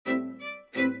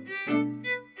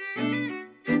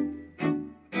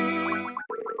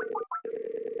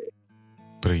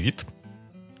Привіт.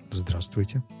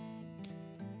 Здравствуйте.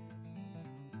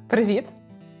 Привіт.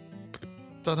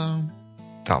 Та-дам.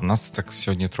 В нас так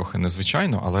сьогодні трохи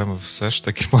незвичайно, але ми все ж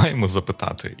таки маємо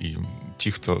запитати. І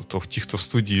ті, хто в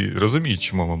студії розуміють,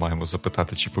 чому ми маємо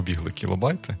запитати, чи побігли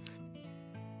кілобайти.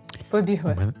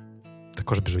 Побігли. У мене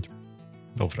також біжуть.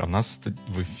 Добре, а в нас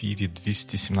в ефірі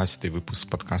 217-й випуск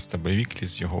подкаста «Байвіклі»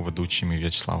 з його ведучим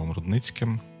В'ячеславом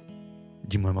Рудницьким.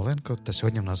 Дімою Маленко, та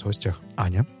сьогодні в нас в гостях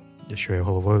Аня, що є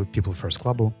головою People First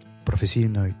Club,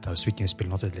 професійної та освітньої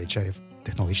спільноти для HR-ів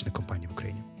технологічних компаній в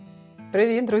Україні.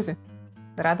 Привіт, друзі!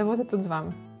 Рада бути тут з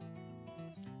вами.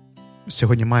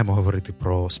 Сьогодні маємо говорити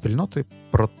про спільноти,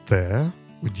 проте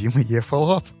у Діми є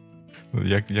фоллоуап.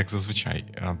 Як зазвичай,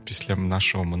 після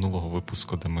нашого минулого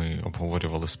випуску, де ми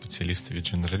обговорювали спеціалістів від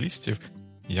дженералістів,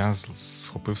 я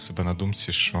схопив себе на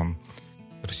думці, що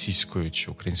російською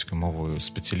чи українською мовою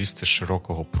спеціалісти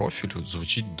широкого профілю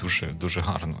звучить дуже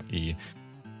гарно. І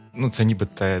це ніби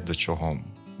те, до чого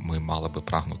ми мали би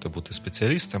прагнути бути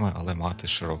спеціалістами, але мати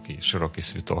широкий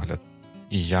світогляд.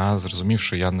 І я зрозумів,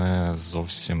 що я не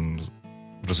зовсім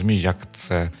розумію, як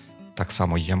це так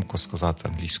само ємко сказати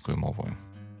англійською мовою.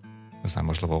 Не знаю,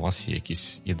 можливо, у вас є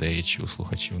якісь ідеї чи у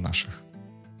слухачів наших?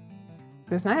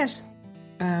 Ти знаєш,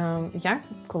 я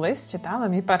колись читала,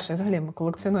 мій перший, взагалі,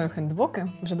 колекціоную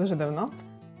хендбуки вже дуже давно.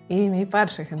 І мій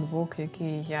перший хендбук,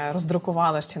 який я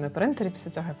роздрукувала ще на принтері,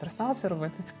 після цього я перестала це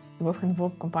робити, був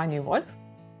хендбук компанії Wolf.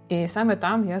 І саме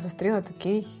там я зустріла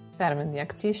такий термін,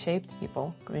 як T-shaped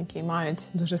people, які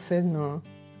мають дуже сильну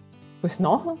якусь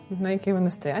ногу, на якій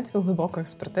вони стоять, глибоку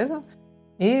експертизу,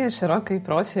 і широкий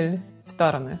профіль в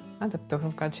сторони. Тобто,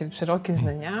 грубо кажучи, широкі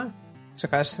знання, що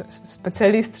кажеш,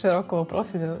 спеціаліст широкого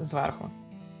профілю зверху.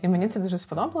 І мені це дуже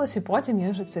сподобалось, і потім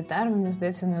я вже цей термін, мені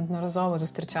здається, неодноразово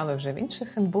зустрічала вже в інших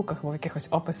хендбуках або в якихось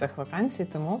описах вакансій,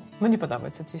 тому мені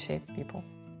подобається T-shaped people.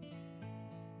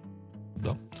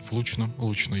 Да,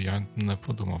 влучно, я не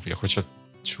подумав. Я хоча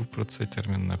чув про цей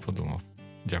термін, не подумав.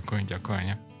 Дякую,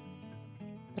 Аня.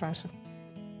 Прошу.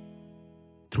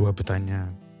 Друге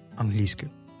питання англійське.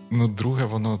 Друге,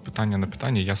 воно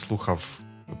питання. Я слухав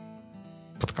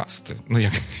подкасти.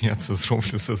 Як я це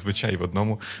зроблю зазвичай. В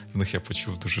одному з них я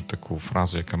почув дуже таку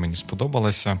фразу, яка мені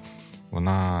сподобалася.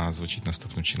 Вона звучить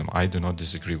наступним чином. I do not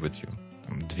disagree with you.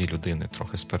 Там дві людини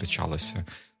трохи сперечалися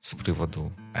з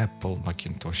приводу Apple,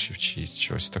 Macintosh'ів чи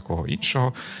чогось такого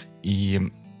іншого. І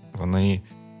вони...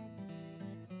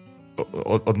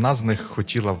 Одна з них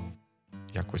хотіла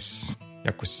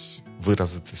якось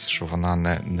виразитись, що вона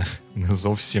не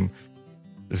зовсім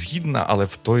згідна, але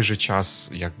в той же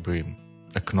час якби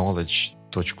acknowledge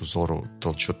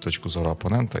точку зору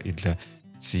опонента, і для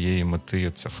цієї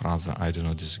мети ця фраза I do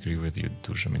not disagree with you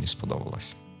дуже мені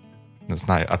сподобалась. Не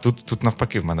знаю, а тут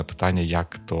навпаки в мене питання,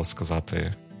 як то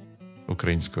сказати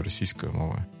українською, російською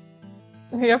мовою.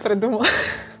 Я придумала.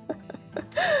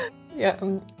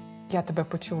 Я тебе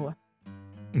почула.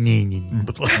 Ні,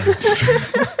 будь ласка.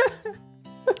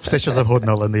 Все, що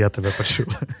завгодно, але не я тебе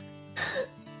почула.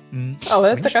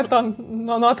 Але така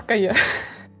нотка є.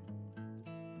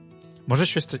 Може,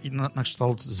 щось на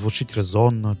кшталт звучить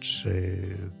резонно,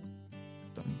 чи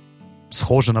там,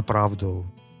 схоже на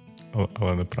правду.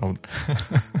 Але неправда.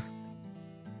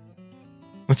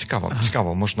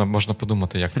 Цікаво. Можна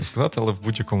подумати, як це сказати, але в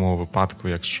будь-якому випадку,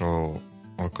 якщо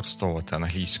використовувати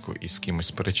англійську і з кимось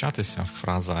сперечатися,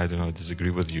 фраза I do not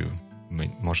disagree with you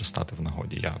може стати в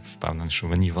нагоді. Я впевнений, що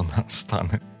мені вона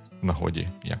стане в нагоді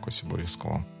якось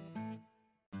обов'язково.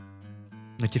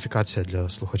 Нотифікація для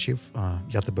слухачів.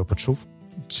 Я тебе почув.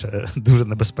 Це дуже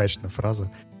небезпечна фраза.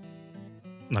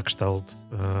 На кшталт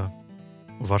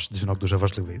ваш дзвінок дуже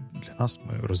важливий для нас.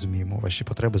 Ми розуміємо ваші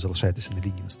потреби. Залишайтеся на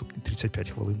лінії наступні 35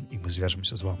 хвилин, і ми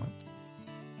зв'яжемося з вами.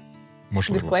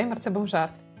 Можливо. Дисклеймер, це був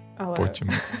жарт. Але... Потім.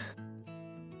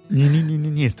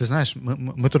 Ні. Ти знаєш,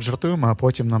 ми тут жартуємо, а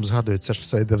потім нам згадують, це ж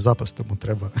все йде в запис, тому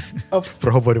треба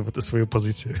проговорювати свою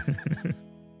позицію.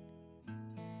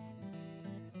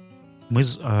 Ми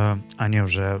з Ані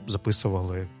вже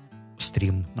записували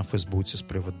стрім на Фейсбуці з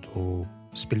приводу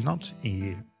спільнот,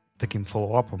 і таким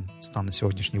фоллоуапом стане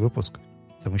сьогоднішній випуск,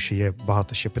 тому що є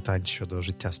багато ще питань щодо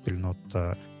життя спільнот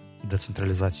та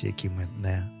децентралізації, які ми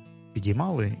не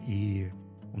підіймали, і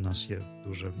у нас є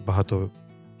дуже багато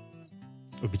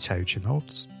обіцяючі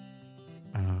ноутс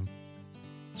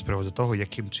з приводу того,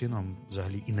 яким чином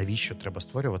взагалі і навіщо треба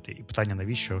створювати. І питання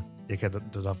навіщо, яке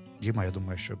додав Діма, я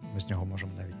думаю, що ми з нього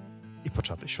можемо навіть і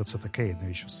почати, що це таке і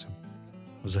навіщо з цим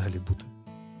взагалі бути.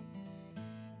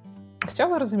 Що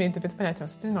ви розумієте під поняттям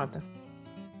спільноти?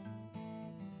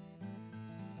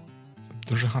 Це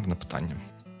дуже гарне питання.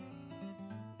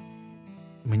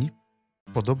 Мені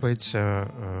подобається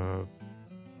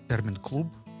термін «клуб»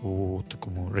 у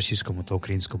такому російському та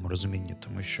українському розумінні,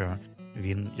 тому що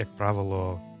він, як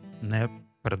правило, не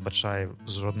передбачає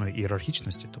жодної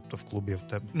ієрархічності, тобто в клубі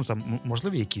там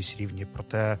можливі якісь рівні,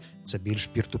 проте це більш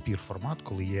пір-ту-пір формат,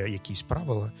 коли є якісь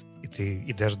правила, і ти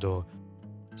йдеш до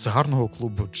цигарного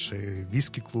клубу, чи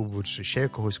віскі-клубу, чи ще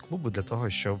якогось клубу для того,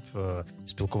 щоб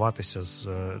спілкуватися з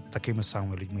такими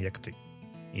самими людьми, як ти.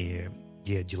 І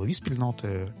є ділові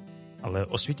спільноти, але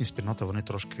освітні спільноти, вони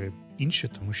трошки інші,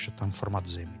 тому що там формат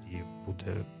взаємодії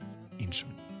буде іншим.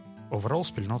 Оверол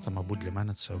спільнота, мабуть, для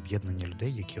мене це об'єднання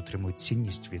людей, які отримують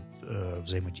цінність від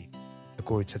взаємодії.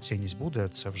 Якою ця цінність буде,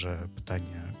 це вже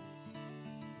питання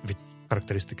від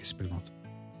характеристики спільноти.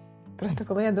 Просто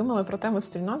коли я думала про тему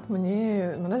спільнот,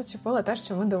 мене зачепило те,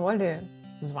 що ми доволі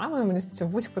з вами, мені здається,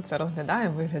 вузько це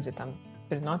розглядаємо в вигляді там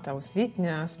спільнота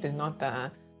освітня,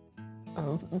 спільнота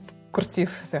курців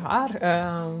сигар,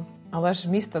 але ж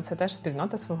місто – це теж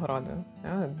спільнота свого роду.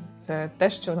 Це те,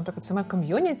 що, наприклад, саме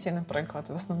ком'юніті, наприклад,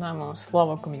 в основному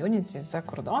слово ком'юніті за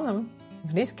кордоном, в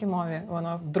англійській мові,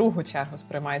 воно в другу чергу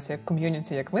сприймається як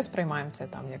ком'юніті, як ми сприймаємо це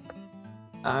там, як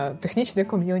технічне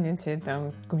ком'юніті,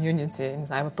 там ком'юніті, не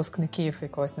знаю, випускників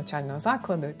якогось навчального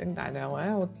закладу і так далі.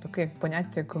 Але от таке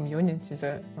поняття ком'юніті,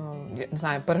 не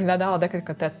знаю, переглядала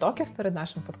декілька TED-токів перед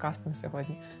нашим подкастом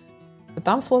сьогодні.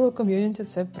 Там слово ком'юніті –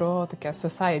 це про таке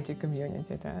society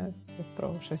ком'юніті,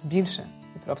 про щось більше,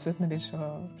 про абсолютно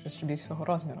щось більшого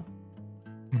розміру.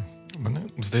 Мене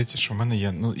здається, що в мене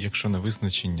є, якщо не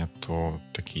визначення, то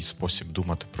такий спосіб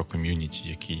думати про ком'юніті,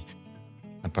 який,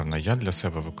 напевно, я для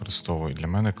себе використовую. Для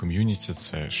мене ком'юніті –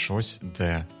 це щось,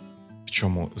 в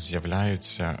чому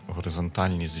з'являються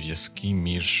горизонтальні зв'язки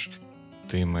між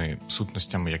тими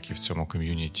сутностями, які в цьому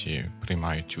ком'юніті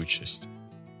приймають участь.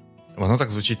 Воно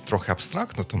так звучить трохи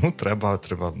абстрактно, тому треба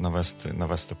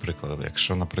навести приклади.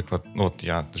 Якщо, наприклад, от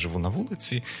я живу на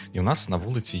вулиці, і у нас на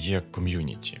вулиці є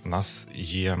ком'юніті. У нас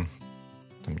є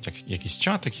там якийсь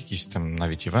чатик, якісь там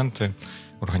навіть івенти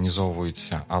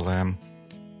організовуються, але,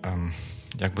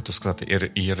 як би то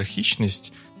сказати,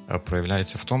 ієрархічність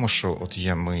проявляється в тому, що от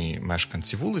є ми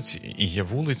мешканці вулиці, і є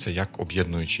вулиця як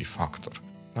об'єднуючий фактор.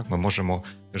 Так, ми можемо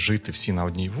жити всі на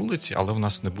одній вулиці, але в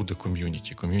нас не буде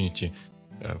ком'юніті. Ком'юніті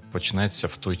почнеться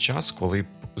в той час, коли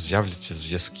з'являться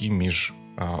зв'язки між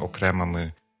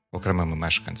окремими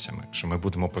мешканцями. Що ми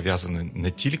будемо пов'язані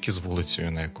не тільки з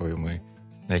вулицею,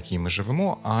 на якій ми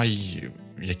живемо, а й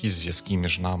якісь зв'язки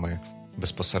між нами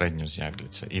безпосередньо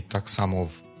з'являться. І так само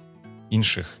в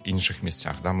інших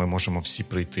місцях. Да? Ми можемо всі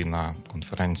прийти на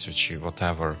конференцію чи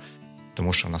whatever,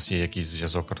 тому що в нас є якийсь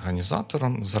зв'язок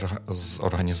з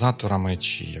організаторами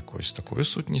чи якоюсь такою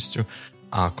сутністю,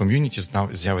 а ком'юніті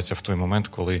з'явиться в той момент,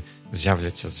 коли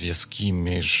з'являться зв'язки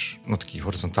такі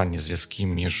горизонтальні зв'язки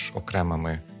між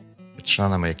окремими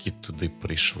членами, які туди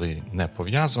прийшли не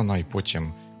пов'язано, і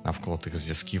потім навколо тих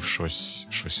зв'язків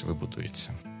щось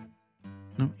вибудується.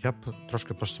 Я б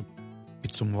трошки просто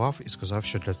підсумував і сказав,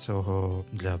 що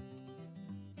для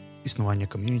існування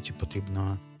ком'юніті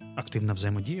потрібна активна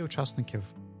взаємодія учасників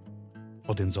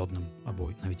один з одним,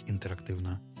 або навіть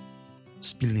інтерактивна.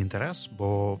 Спільний інтерес,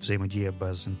 бо взаємодія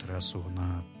без інтересу,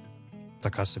 вона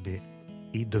така собі,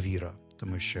 і довіра,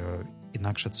 тому що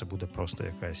інакше це буде просто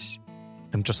якась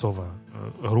тимчасова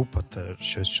група та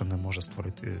щось, що не може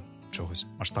створити чогось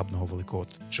масштабного, великого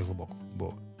чи глибокого,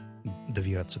 бо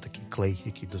довіра – це такий клей,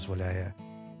 який дозволяє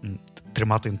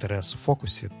тримати інтерес у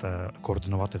фокусі та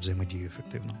координувати взаємодію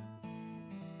ефективно.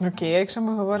 Окей, якщо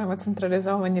ми говоримо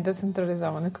централізовані,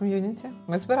 децентралізовані ком'юніті,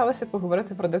 ми збиралися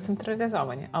поговорити про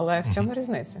децентралізовані, але в чому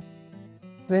різниця?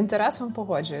 За інтересом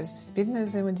погоджуюсь, з спільною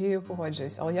взаємодією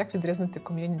погоджуюсь, але як відрізнити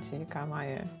ком'юніті, яка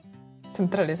має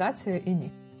централізацію і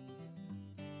ні?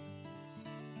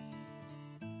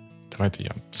 Давайте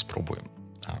я спробую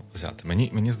взяти.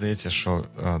 Мені здається, що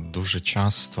дуже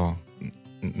часто,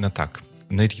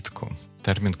 нерідко,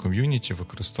 термін ком'юніті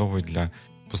використовують для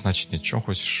позначення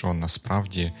чогось, що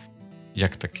насправді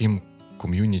як таким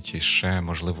ком'юніті ще,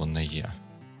 можливо, не є.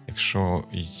 Якщо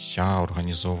я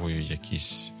організовую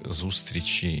якісь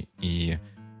зустрічі, і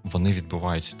вони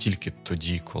відбуваються тільки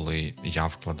тоді, коли я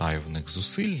вкладаю в них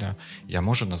зусилля, я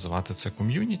можу називати це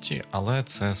ком'юніті, але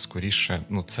це скоріше,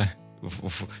 це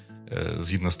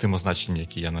згідно з тим означенням,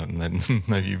 які я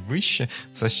навів вище,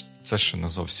 це ще не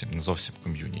зовсім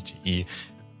ком'юніті.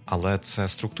 Але це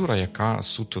структура, яка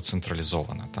суто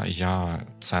централізована. Я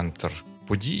центр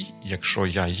подій. Якщо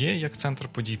я є як центр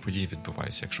подій, події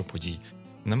відбуваються. Якщо подій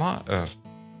нема,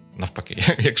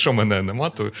 навпаки, якщо мене нема,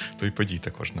 то і подій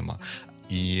також нема.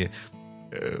 І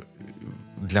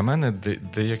для мене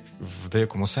в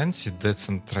деякому сенсі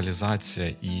децентралізація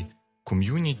і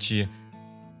ком'юніті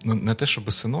не те,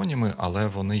 щоб синоніми, але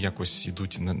вони якось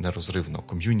йдуть нерозривно.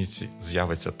 Ком'юніті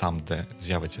з'явиться там, де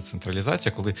з'явиться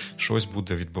централізація, коли щось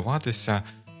буде відбуватися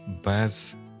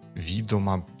без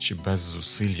відома чи без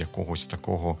зусиль якогось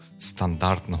такого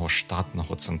стандартного,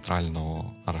 штатного,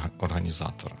 центрального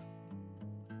організатора.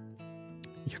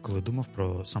 Я коли думав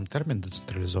про сам термін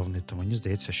децентралізований, то мені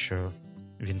здається, що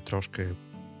він трошки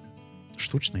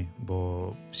штучний, бо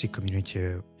всі ком'юніті,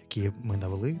 які ми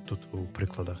навели тут у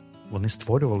прикладах, вони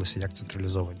створювалися як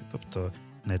централізовані. Тобто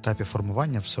на етапі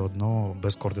формування все одно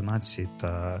без координації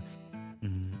та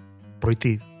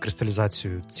пройти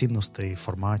кристалізацію цінностей,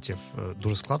 форматів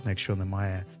дуже складно, якщо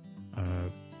немає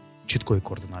чіткої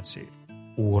координації.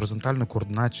 У горизонтальну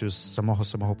координацію з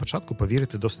самого початку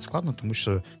повірити досить складно, тому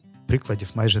що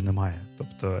прикладів майже немає.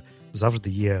 Тобто завжди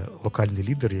є локальний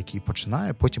лідер, який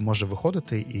починає, потім може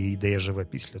виходити, і ідея живе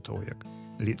після того, як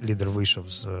лідер вийшов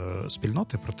з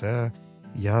спільноти. Проте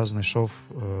я знайшов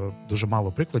дуже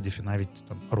мало прикладів, і навіть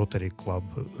там Rotary Club,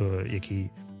 який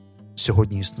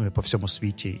сьогодні існує по всьому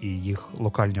світі, і їх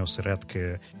локальні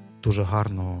осередки дуже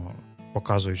гарно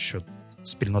показують, що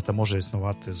спільнота може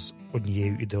існувати з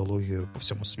однією ідеологією по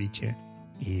всьому світі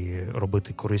і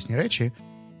робити корисні речі,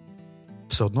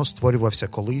 все одно створювався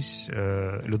колись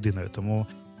людиною. Тому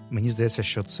мені здається,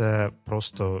 що це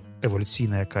просто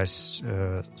еволюційна якась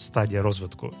стадія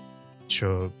розвитку,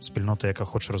 що спільнота, яка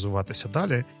хоче розвиватися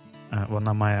далі,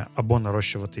 вона має або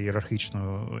нарощувати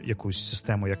ієрархічну якусь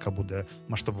систему, яка буде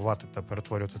масштабувати та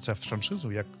перетворювати це в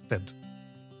франшизу, як TED,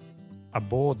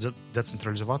 або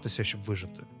децентралізуватися, щоб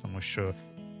вижити. Тому що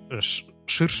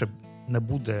ширше не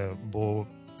буде, бо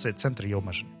цей центр є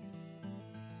обмежений.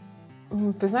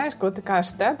 Ти знаєш, коли ти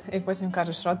кажеш TED і потім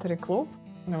кажеш Rotary Club,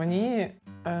 мені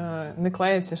не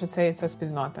клеїться, що це і ця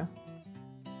спільнота.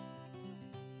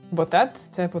 Бо TED –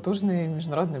 це потужний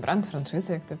міжнародний бренд,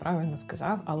 франшиза, як ти правильно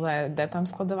сказав, але де там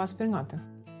складова спільнота?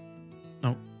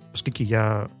 Ну, оскільки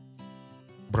я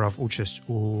брав участь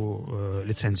у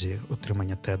ліцензії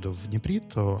отримання TED в Дніпрі,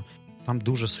 то там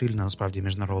дуже сильна, насправді,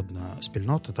 міжнародна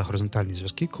спільнота та горизонтальні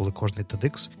зв'язки, коли кожний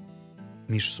TEDx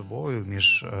між собою,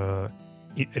 між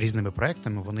різними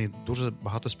проектами, вони дуже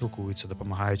багато спілкуються,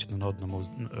 допомагають один одному,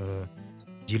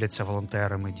 діляться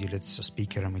волонтерами, діляться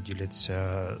спікерами,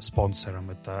 діляться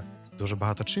спонсорами та дуже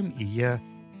багато чим. І є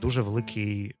дуже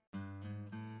великий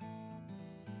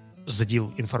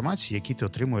заділ інформації, який ти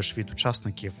отримуєш від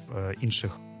учасників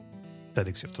інших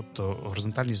TEDx'ів. Тобто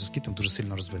горизонтальні зв'язки там дуже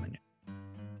сильно розвинені.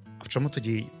 А в чому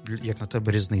тоді, як на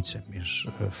тебе, різниця між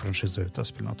франшизою та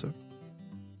спільнотою?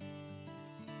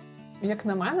 Як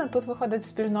на мене, тут виходить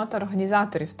спільнота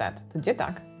організаторів TED. Тоді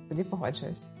так, тоді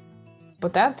погоджуюсь. Бо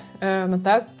TED, на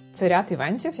TED це ряд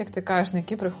івентів, як ти кажеш, на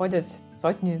які приходять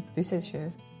сотні, тисячі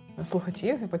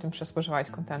слухачів і потім ще споживають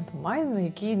контент онлайн,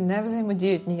 які не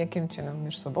взаємодіють ніяким чином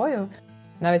між собою.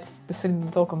 Навіть сильно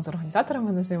толком з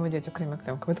організаторами не взаємодіють, окрім як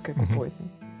там квитки купують.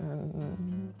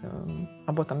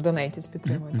 Або там донейтять,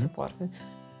 підтримують, саппортять.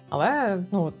 Але,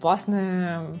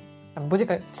 власне, там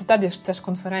будь-яка... Це ж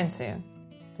конференція.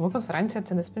 Тому конференція –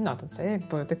 це не спільнота, це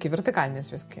якби такі вертикальні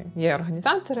зв'язки. Є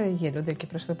організатори, є люди, які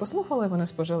прийшли, послухали, вони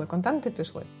спожили контент і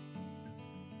пішли.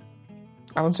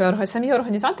 А отже, самі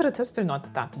організатори – це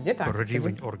спільнота. Тоді так. Про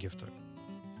рівень оргів, так.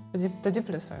 Тоді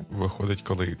плюсує. Виходить,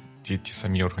 коли ті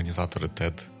самі організатори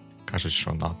TED кажуть,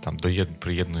 що там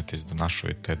приєднуйтесь до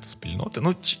нашої TED-спільноти.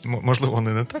 Ну, можливо,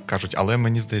 вони не так кажуть, але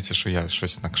мені здається, що я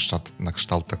щось на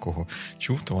кшталт такого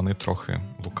чув, то вони трохи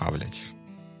лукавлять.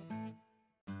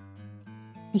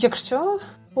 Якщо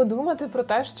подумати про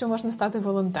те, що можна стати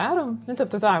волонтером,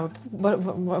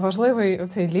 важливий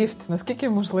оцей ліфт, наскільки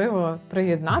можливо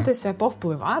приєднатися,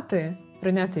 повпливати,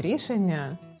 прийняти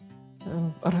рішення,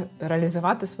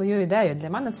 реалізувати свою ідею. Для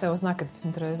мене це ознака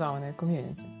децентралізованої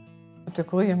ком'юніті. Тобто,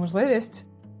 коли є можливість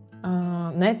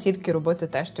не тільки робити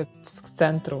те, що з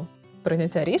центру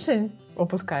прийняття рішень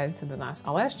опускається до нас,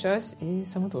 але щось і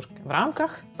самотужки. В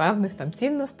рамках певних там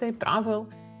цінностей, правил,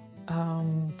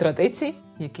 традицій,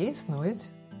 які існують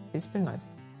в цій спільноті.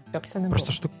 Щоб це не було.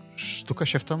 Просто штука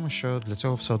ще в тому, що для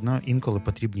цього все одно інколи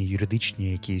потрібні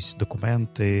юридичні якісь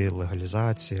документи,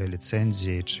 легалізація,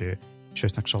 ліцензії чи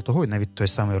щось на кшталт того. І навіть той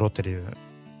самий Rotary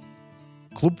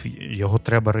клуб, його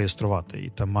треба реєструвати. І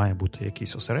там має бути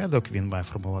якийсь осередок, він має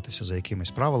формуватися за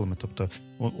якимись правилами. Тобто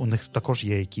у них також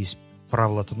є якісь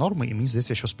правила та норми, і мені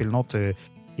здається, що спільноти,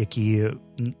 які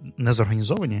не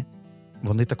зорганізовані,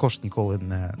 вони також ніколи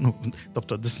не...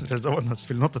 тобто децентралізована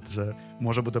спільнота – це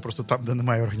може бути просто там, де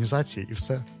немає організації, і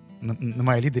все.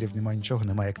 Немає лідерів, немає нічого,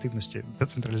 немає активності.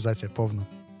 Децентралізація повна.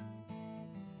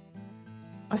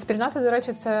 А спільнота, до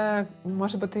речі, це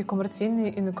може бути і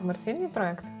комерційний, і некомерційний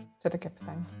проєкт? Це таке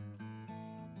питання.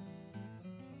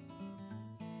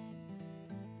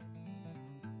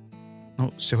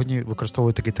 Сьогодні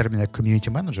використовують такий термін, як ком'юніті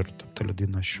менеджер, тобто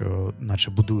людина, що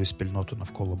наче будує спільноту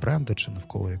навколо бренду чи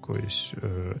навколо якоїсь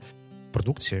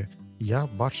продукції. Я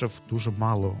бачив дуже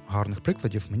мало гарних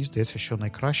прикладів. Мені здається, що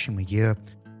найкращими є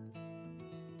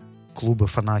клуби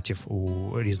фанатів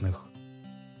у різних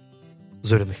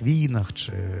зоряних війнах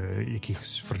чи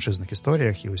якихось франшизних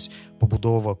історіях. І ось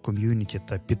побудова ком'юніті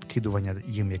та підкидування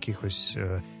їм якихось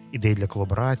ідей для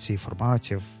колаборації,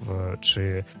 форматів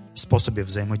чи способів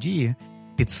взаємодії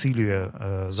підсилює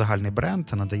загальний бренд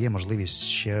та надає можливість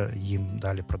ще їм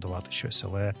далі продавати щось.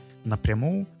 Але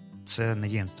напряму це не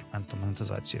є інструментом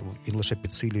монетизації. Він лише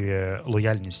підсилює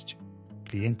лояльність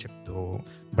клієнтів до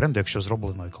бренду, якщо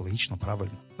зроблено екологічно,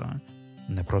 правильно,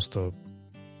 не просто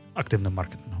активним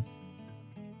маркетингом.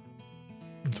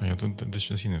 Я тут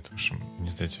дещо згідний, тому що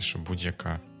мені здається, що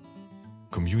будь-яка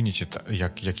ком'юніті,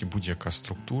 як і будь-яка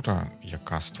структура,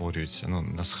 яка створюється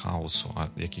не з хаосу,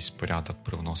 а якийсь порядок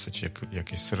привносить в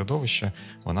якесь середовище,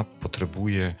 вона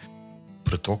потребує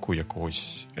притоку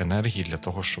якоїсь енергії для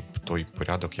того, щоб той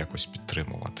порядок якось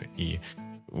підтримувати. І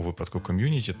у випадку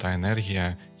ком'юніті та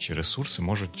енергія чи ресурси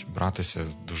можуть братися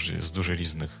з дуже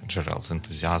різних джерел. З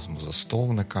ентузіазму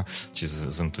засновника, чи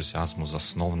з ентузіазму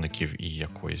засновників і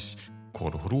якоїсь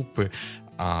кор-групи.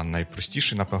 А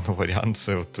найпростіший, напевно, варіант –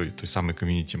 це той самий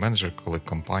ком'юніті-менеджер, коли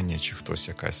компанія чи хтось,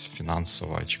 якась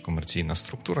фінансова чи комерційна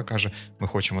структура каже, ми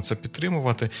хочемо це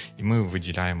підтримувати, і ми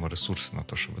виділяємо ресурси на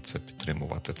те, щоб це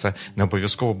підтримувати. Це не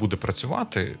обов'язково буде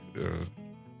працювати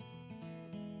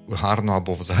гарно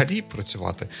або взагалі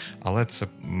працювати, але це,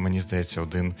 мені здається,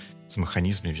 один з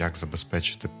механізмів, як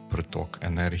забезпечити приток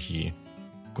енергії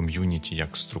ком'юніті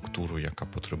як структуру, яка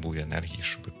потребує енергії,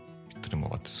 щоб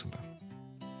підтримувати себе.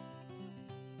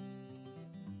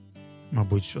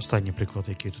 Мабуть, останній приклад,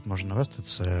 який тут можна навести,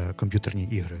 це комп'ютерні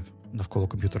ігри. Навколо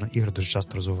комп'ютерних ігор дуже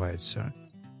часто розвиваються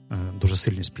дуже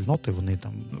сильні спільноти, вони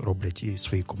там роблять і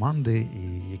свої команди,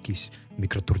 і якісь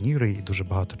мікротурніри, і дуже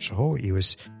багато чого. І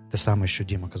ось те саме, що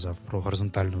Діма казав про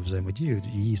горизонтальну взаємодію,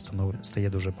 її стає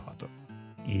дуже багато.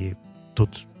 І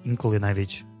тут інколи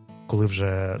навіть, коли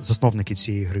вже засновники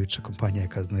цієї гри чи компанія,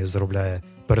 яка з неї заробляє,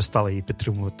 перестали її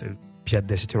підтримувати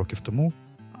 5-10 років тому,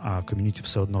 а ком'юніті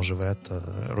все одно живе та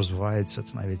розвивається, та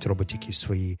навіть робить якісь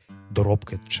свої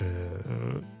доробки чи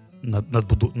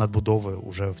надбудови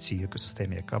уже в цій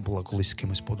екосистемі, яка була колись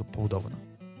кимось побудована.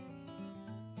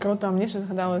 Круто, мені ще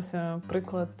згадалося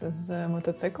приклад з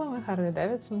мотоциклами Харлі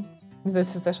Девідсон.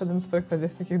 Здається, це теж один з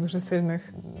прикладів таких дуже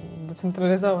сильних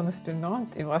децентралізованих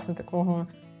спільнот і, власне, такого,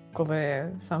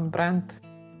 коли сам бренд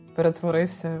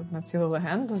перетворився на цілу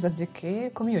легенду завдяки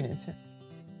ком'юніті.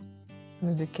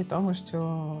 Завдяки тому,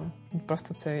 що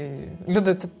просто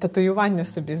люди татуювання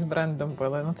собі з брендом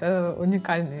били. Це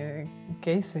унікальні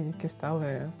кейси, які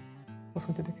стали, по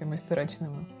суті, такими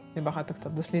історичними. І багато хто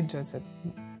досліджує цей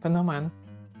феномен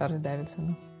Харлі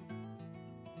Девідсона.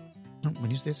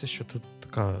 Мені здається, що тут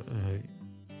така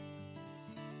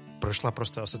пройшла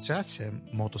просто асоціація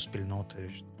мотоспільноти,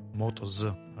 мото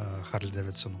з Харлі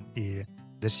Девідсоном. І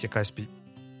десь якась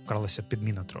вкралася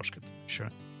підміна трошки, тому що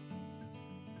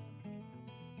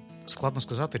складно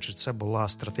сказати, чи це була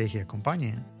стратегія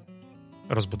компанії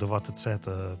розбудувати це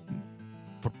та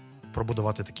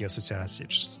пробудувати такі асоціації.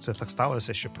 Чи це так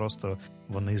сталося, що просто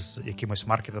вони з якимось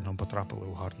маркетингом потрапили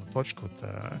у гарну точку,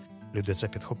 та люди це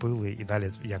підхопили і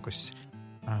далі якось...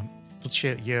 Тут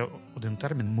ще є один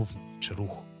термін «movement» чи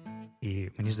 «рух». І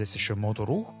мені здається, що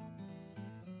моторух,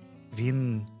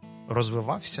 він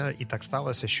розвивався, і так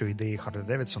сталося, що ідеї Харлі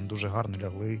Девідсон дуже гарно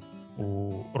лягли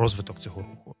у розвиток цього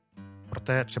руху.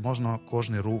 Проте, чи можна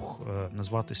кожний рух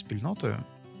назвати спільнотою?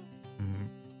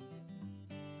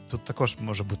 Тут також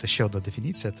може бути ще одна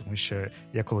дефініція, тому що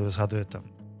я коли згадую там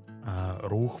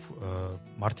рух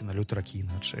Мартіна Лютера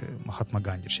Кінга чи Махатма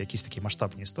Ганді, чи якісь такі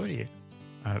масштабні історії,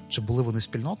 чи були вони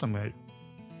спільнотами?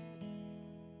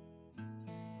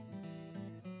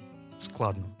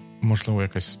 Складно. Можливо,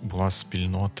 якась була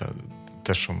спільнота,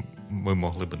 те, що ми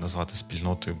могли би назвати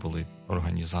спільнотою, були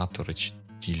організатори чи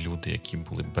ті люди, які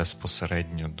були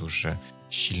безпосередньо дуже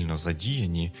щільно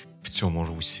задіяні в цьому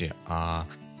русі, а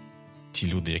ті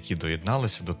люди, які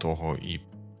доєдналися до того і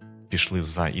пішли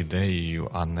за ідеєю,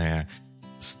 а не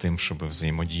з тим, щоб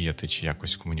взаємодіяти чи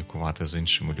якось комунікувати з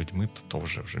іншими людьми, то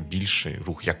вже більший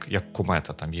рух, як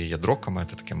комета. Там є ядро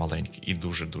комети, таке маленьке, і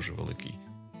дуже-дуже великий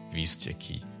хвіст,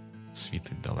 який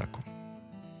світить далеко.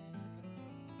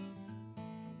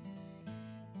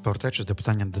 Повертаючись до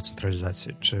питання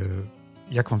децентралізації, чи,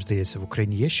 як вам здається, в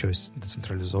Україні є щось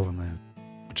децентралізоване,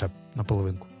 хоча б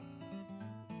наполовинку?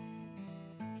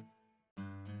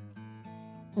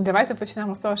 Давайте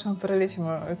почнемо з того, що ми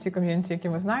перелічимо ті ком'юніті, які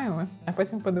ми знаємо, а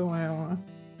потім подумаємо,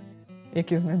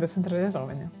 які з них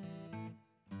децентралізовані.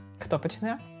 Хто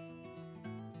почне?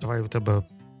 Давай, у тебе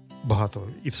багато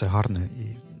і все гарне,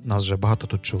 і нас вже багато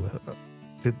тут чули.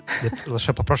 Я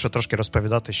лише попрошу трошки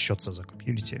розповідати, що це за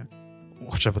ком'юніті,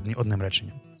 хоча б одним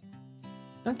реченням.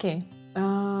 Окей.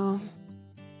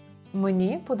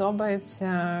 Мені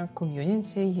подобаються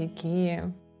ком'юніті, які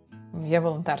є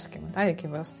волонтерськими, які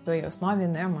в своїй основі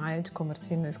не мають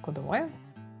комерційної складової.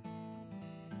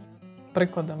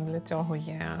 Прикладом для цього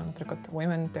є, наприклад,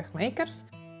 Women Tech Makers,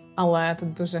 але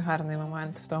тут дуже гарний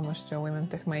момент в тому, що Women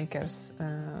Tech Makers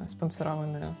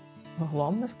спонсоровані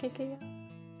Гуглом, наскільки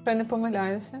я не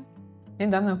помиляюся. І в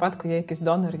даному випадку є якийсь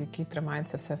донор, який тримає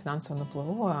це все фінансово на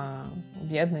плаву, а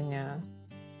об'єднання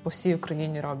по всій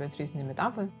Україні роблять різні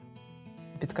мітапи,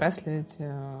 підкреслюють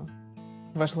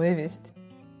важливість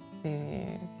і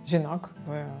жінок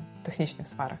в технічних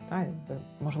сферах,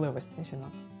 в можливості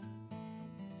жінок.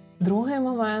 Другий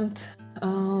момент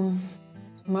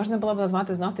можна було б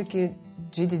назвати знов-таки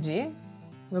GDG,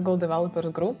 Google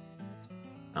Developers Group,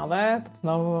 але тут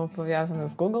знову пов'язане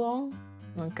з Google.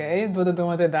 Окей, буду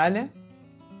думати далі.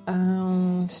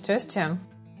 Що ще?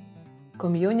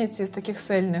 Ком'юніті з таких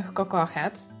сильних Cocoa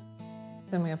Heads.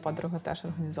 Це моя подруга теж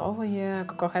організовує.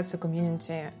 Cocoa Heads – це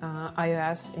ком'юніті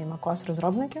iOS і macOS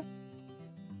розробників.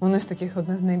 Вони з таких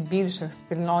одне з найбільших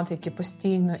спільнот, які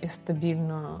постійно і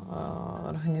стабільно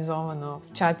організовано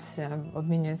вчаться,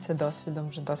 обмінюються досвідом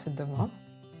вже досить давно.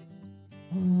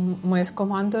 Ми з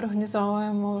командою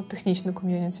організовуємо технічну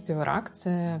ком'юніті Піврак.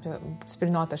 Це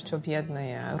спільнота, що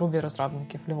об'єднує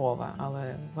Ruby-розробників Львова,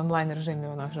 але в онлайн-режимі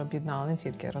вона вже об'єднала не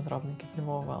тільки розробників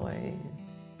Львова, але й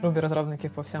Ruby-розробників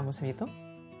по всьому світу.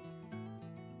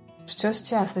 Що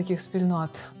ще з таких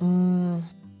спільнот?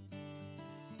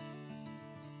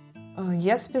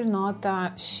 Є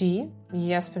спільнота She,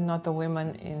 є спільнота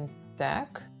Women in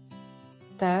Tech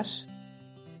теж.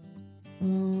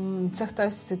 Це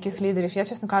хтось з таких лідерів. Я,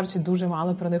 чесно кажучи, дуже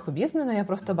мало про них обізнана. Я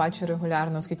просто бачу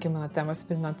регулярно, оскільки мене тема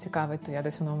спільнот цікавить, то я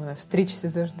десь воно в мене в стрічці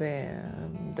завжди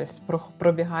десь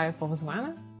пробігає повз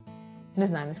мене. Не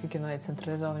знаю, наскільки вони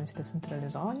централізовані чи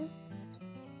децентралізовані.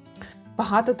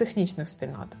 Багато технічних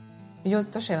спільнот.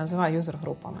 Те, що я називаю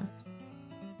юзер-групами.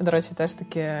 До речі, теж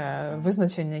таке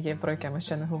визначення є, про яке ми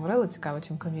ще не говорили. Цікаво,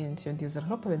 чим ком'юніті від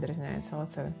юзер-групи відрізняється, але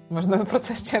це можна про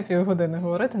це ще півгодини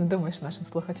говорити. Не думаю, що нашим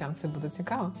слухачам це буде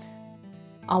цікаво.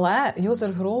 Але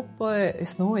юзер-групи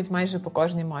існують майже по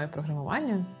кожній мові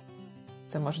програмування.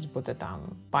 Це можуть бути там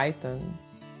Python,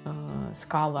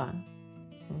 Scala,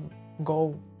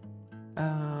 Go,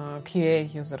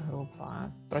 QA юзер-група,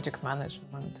 Project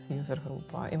Management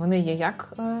юзер-група. І вони є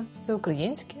як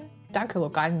всеукраїнські, так і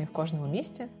локальні в кожному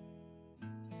місті.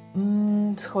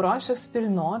 З хороших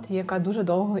спільнот, яка дуже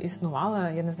довго існувала,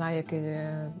 я не знаю,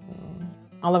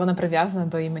 але вона прив'язана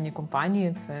до імені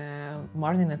компанії, це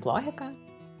Morning Logica.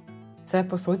 Це,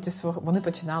 по суті, вони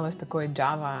починали з такої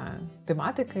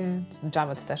Java-тематики.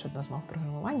 Java – це теж одна з мов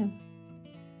програмування.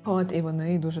 І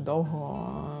вони дуже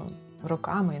довго,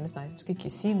 роками, я не знаю, скільки,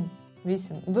 7,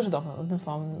 8, дуже довго, одним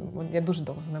словом, я дуже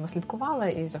довго за ними слідкувала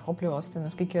і захоплювалася тим,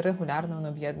 наскільки регулярно вони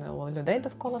об'єднували людей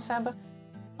довкола себе.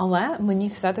 Але мені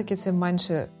все-таки це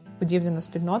менше подібне на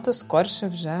спільноту, скорше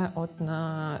вже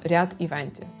на ряд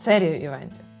івентів, серію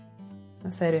івентів,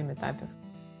 на серію мітапів.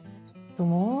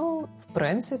 Тому, в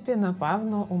принципі,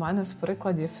 напевно, у мене з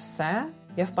прикладів все.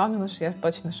 Я впевнена, що я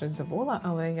точно щось забула,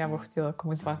 але я би хотіла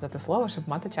комусь з вас дати слово, щоб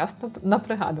мати час на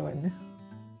пригадування.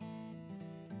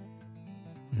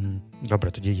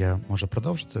 Добре, тоді я можу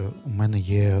продовжити. У мене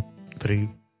є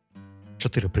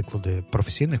 4 приклади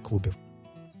професійних клубів.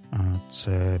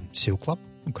 Це SEO Club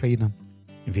Україна.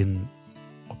 Він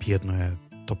об'єднує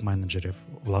топ-менеджерів,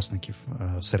 власників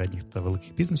середніх та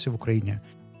великих бізнесів в Україні.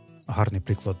 Гарний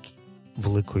приклад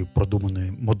великої,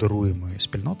 продуманої, модеруємої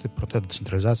спільноти. Проте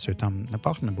децентралізацію там не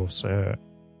пахне, бо все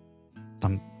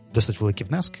там досить великі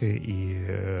внески, і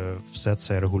все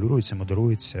це регулюється,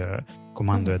 модерується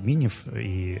командою адмінів,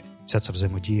 і вся ця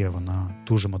взаємодія, вона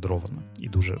дуже модерована. І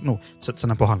дуже, це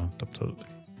непогано. Тобто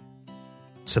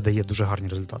це дає дуже гарні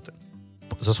результати.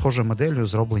 За схожою моделлю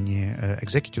зроблені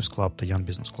Executives Club та Young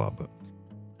Business Club.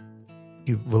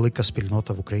 І велика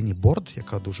спільнота в Україні Board,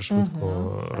 яка дуже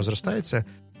швидко розростається.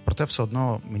 Проте все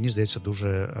одно, мені здається,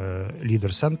 дуже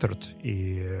leader-centered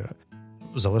і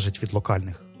залежить від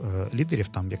локальних лідерів.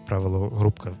 Там, як правило,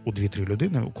 групка у 2-3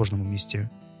 людини у кожному місті,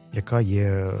 яка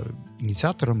є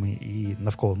ініціаторами, і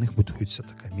навколо них будується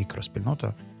така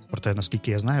мікроспільнота. Проте,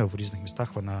 наскільки я знаю, в різних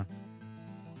містах вона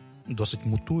досить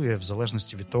мутує в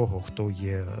залежності від того, хто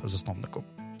є засновником.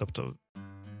 Тобто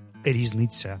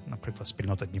різниця, наприклад,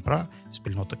 спільнота Дніпра,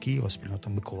 спільнота Києва, спільнота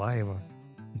Миколаєва,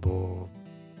 бо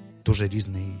дуже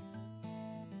різний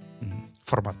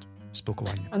формат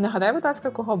спілкування. Нагадай, будь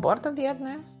ласка, кого борд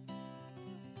об'єднує?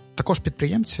 Також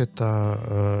підприємці та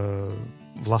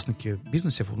власники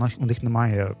бізнесів, у них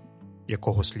немає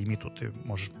якогось ліміту. Ти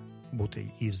можеш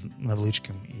бути і з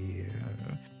невеличким, і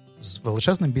з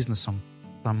величезним бізнесом.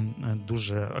 Там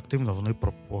дуже активно вони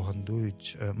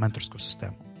пропагандують менторську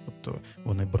систему. Тобто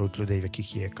вони беруть людей, в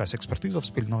яких є якась експертиза в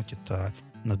спільноті, та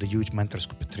надають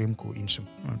менторську підтримку іншим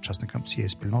учасникам цієї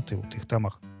спільноти у тих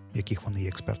темах, в яких вони є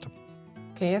експертами.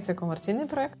 Окей, це комерційний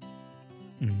проєкт?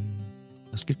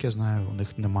 Наскільки я знаю, у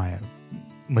них немає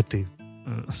мети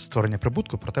створення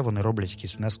прибутку, проте вони роблять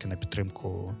якісь внески на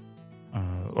підтримку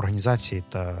організації,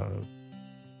 та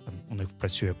там, у них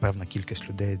працює певна кількість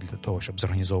людей для того, щоб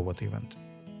зорганізовувати івенти.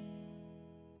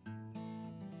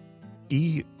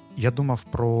 І я думав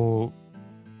про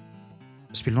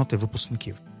спільноти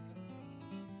випускників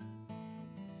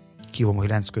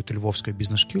Києво-Могилянської та Львовської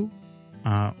бізнес-шкіл.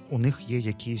 У них є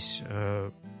якісь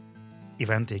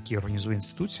івенти, які організує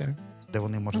інституція, де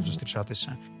вони можуть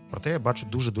зустрічатися. Проте я бачу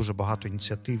дуже-дуже багато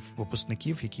ініціатив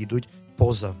випускників, які йдуть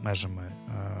поза межами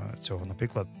цього.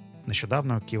 Наприклад,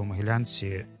 нещодавно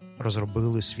Києво-Могилянці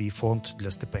розробили свій фонд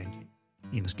для стипендій.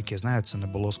 І, наскільки я знаю, це не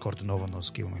було скоординовано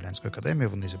з Києво-Могилянською академією.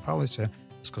 Вони зібралися,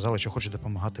 сказали, що хочуть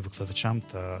допомагати викладачам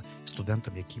та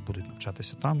студентам, які будуть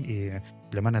навчатися там. І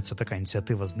для мене це така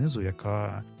ініціатива знизу,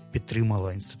 яка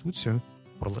підтримала інституцію,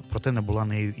 проте не була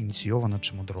нею ініційована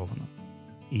чи модерована.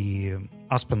 І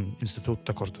Aspen інститут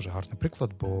також дуже гарний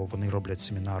приклад, бо вони роблять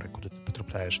семінари, куди ти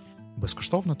потрапляєш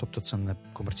безкоштовно, тобто це не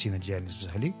комерційна діяльність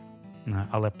взагалі.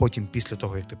 Але потім, після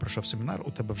того, як ти пройшов семінар,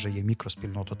 у тебе вже є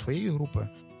мікроспільнота твоєї групи,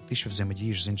 ти ще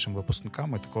взаємодієш з іншими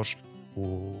випускниками, також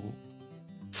у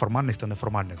формальних та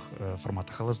неформальних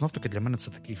форматах. Але знов-таки для мене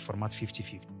це такий формат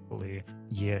 50-50, коли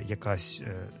є якась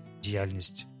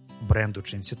діяльність бренду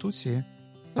чи інституції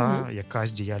та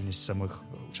якась діяльність самих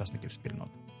учасників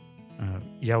спільноти.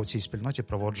 Я у цій спільноті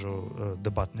проводжу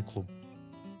дебатний клуб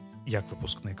як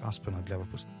випускник Аспена для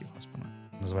випускників Аспена.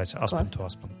 Називається Aspen to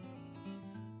Aspen.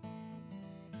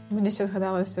 Мені ще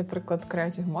згадалося приклад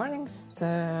Creative Mornings.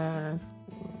 Це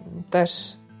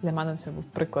теж для мене це був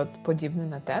приклад подібний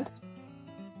на TED.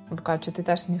 Кажучи, ти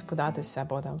теж міг податися,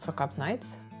 або там Fuck Up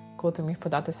Nights, коли ти міг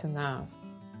податися на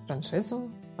франшизу,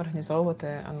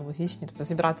 організовувати аналогічні, тобто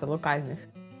зібрати локальних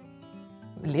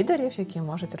лідерів, які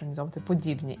можуть організовувати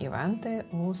подібні івенти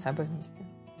у себе в місті.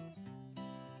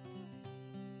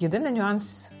 Єдиний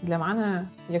нюанс для мене,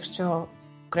 якщо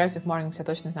Creative Mornings я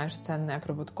точно знаю, що це не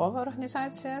прибуткова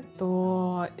організація,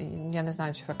 то я не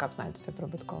знаю, чи Fuck Up Nights це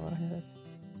прибуткова організація.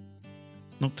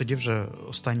 Тоді вже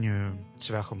останньою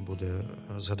цвяхом буде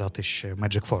згадати ще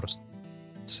Magic Forest.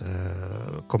 Це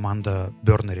команда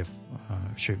бёрнерів,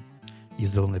 що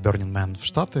їздили на Burning Man в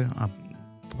Штати, а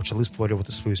почали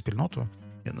створювати свою спільноту.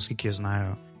 Наскільки я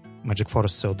знаю, Magic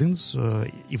Forest – це один з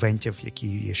івентів,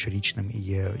 який є щорічним і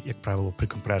є, як правило,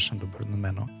 pre-compression до Burning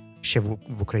Man. Ще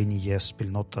в Україні є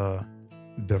спільнота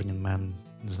Burning Man,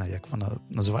 не знаю, як вона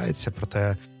називається,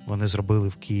 проте вони зробили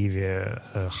в Києві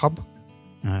хаб,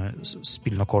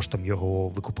 спільно коштом його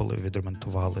викупили,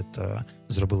 відремонтували та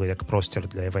зробили як простір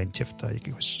для івентів та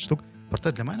якихось штук.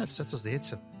 Проте для мене все це,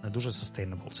 здається, не дуже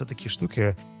sustainable. Це такі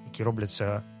штуки, які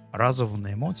робляться разово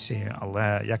на емоції,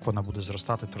 але як вона буде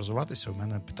зростати та розвиватися, у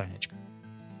мене питаннячка.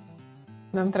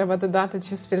 Нам треба додати,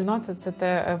 чи спільнота – це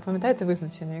те, пам'ятаєте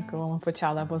визначення, якого ми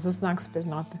почали, або за знак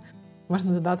спільноти?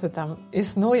 Можна додати там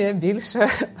 «існує більше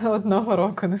 1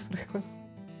 року», наприклад.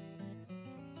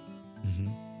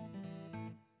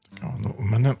 У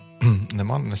мене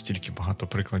нема настільки багато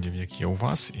прикладів, як є у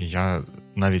вас, і я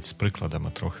навіть з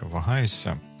прикладами трохи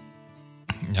вагаюся.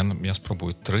 Я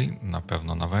спробую 3,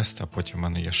 напевно, навести, а потім в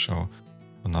мене є ще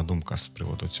одна думка з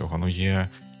приводу цього. Є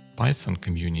Python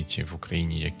Ком'юніті в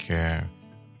Україні, яке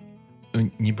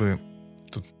ніби,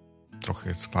 тут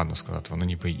трохи складно сказати, воно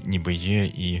ніби є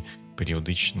і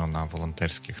періодично на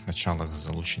волонтерських началах з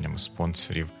залученням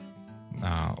спонсорів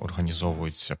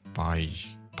організовується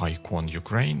PyCon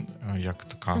Ukraine, як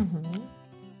така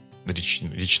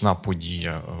річна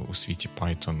подія у світі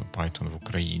Python в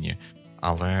Україні.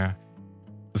 Але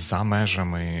за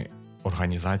межами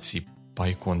організації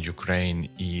PyCon Ukraine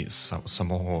і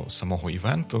самого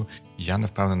івенту я не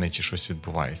впевнений, чи щось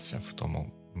відбувається в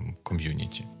тому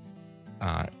ком'юніті.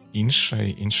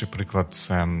 Інший приклад –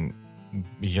 це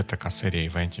є така серія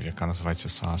івентів, яка називається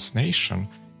SaaS Nation,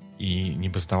 і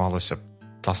ніби здавалося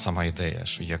та сама ідея,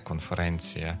 що є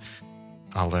конференція,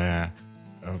 але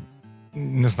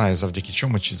не знаю завдяки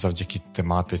чому, чи завдяки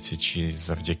тематиці, чи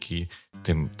завдяки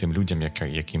тим людям,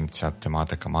 яким ця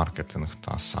тематика маркетинг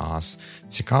та SaaS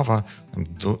цікава.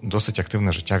 Досить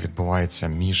активне життя відбувається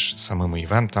між самими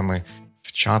івентами,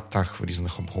 в чатах, в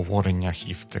різних обговореннях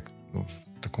і в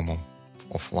такому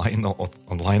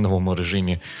онлайновому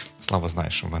режимі. Слава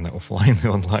знає, що в мене офлайн і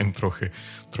онлайн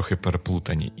трохи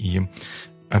переплутані. І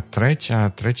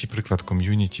третій приклад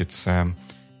ком'юніті це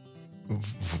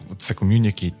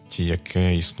ком'юніті,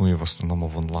 яке існує в основному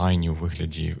в онлайні у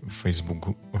вигляді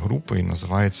Фейсбук-групи і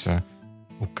називається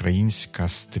Українська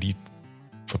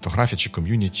стріт-фотографія чи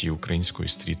ком'юніті української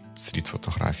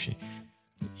стріт-фотографії.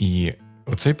 І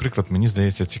оцей приклад мені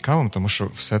здається цікавим, тому що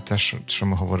все те, що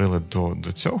ми говорили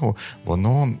до цього,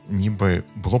 воно ніби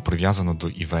було прив'язано до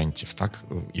івентів, так?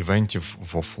 Івентів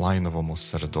в офлайновому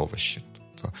середовищі.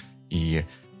 Тобто, і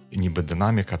ніби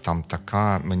динаміка там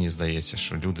така, мені здається,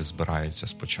 що люди збираються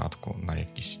спочатку на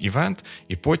якийсь івент,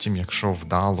 і потім, якщо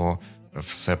вдало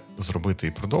все зробити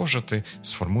і продовжити,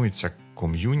 сформується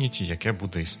ком'юніті, яке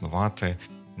буде існувати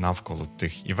навколо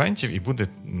тих івентів і буде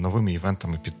новими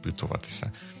івентами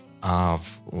підпитуватися. А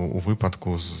у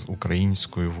випадку з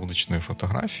українською вуличною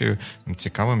фотографією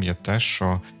цікавим є те,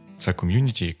 що це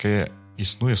ком'юніті, яке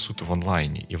існує суто в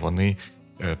онлайні, і вони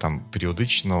там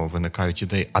періодично виникають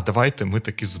ідеї, а давайте ми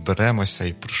таки зберемося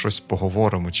і про щось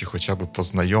поговоримо, чи хоча б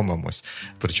познайомимось.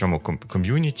 Причому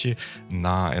ком'юніті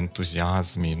на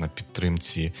ентузіазмі, на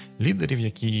підтримці лідерів,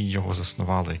 які його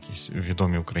заснували, якісь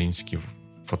відомі українські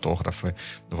фотографи,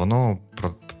 воно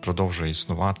продовжує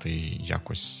існувати і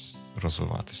якось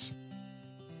розвиватися.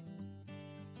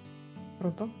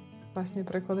 Круто. Класні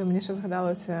приклади. Мені ще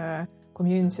згадалося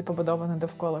ком'юніті, побудоване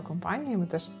довкола компанії. Ми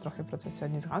теж трохи про це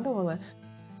сьогодні згадували.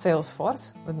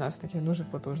 Salesforce, одна з таких дуже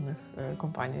потужних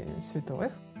компаній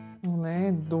світових,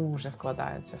 вони дуже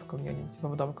вкладаються в ком'юніті,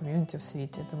 побудову ком'юніті в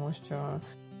світі, тому що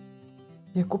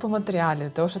є купа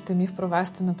матеріалів, того, що ти міг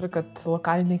провести, наприклад,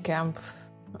 локальний кемп,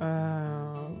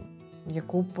 є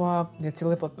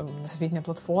ціла освітня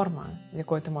платформа,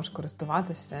 якою ти можеш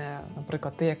користуватися.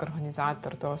 Наприклад, ти як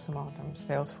організатор того самого там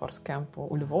Salesforce кемпу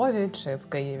у Львові, чи в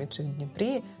Києві, чи в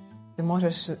Дніпрі, ти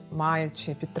можеш,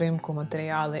 маючи підтримку,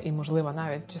 матеріали і, можливо,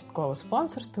 навіть частково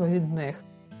спонсорство від них,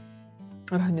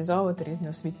 організовувати різні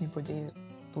освітні події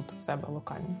тут, у себе,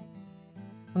 локально.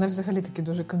 Вони взагалі такі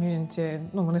дуже ком'юніті,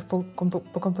 у них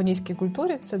по компанійській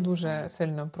культурі це дуже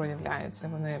сильно проявляється.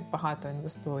 Вони багато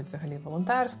інвестують взагалі в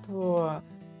волонтерство,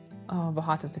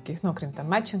 багато таких, окрім там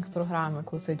метчинг-програми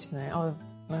класичної, але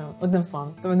одним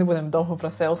словом, ми не будемо довго про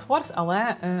Salesforce,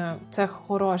 але це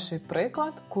хороший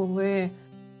приклад, коли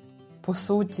по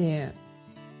суті,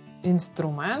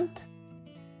 інструмент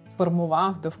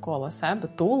формував довкола себе,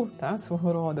 тул,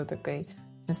 свого роду такий,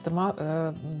 інструмент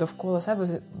довкола себе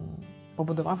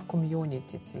побудував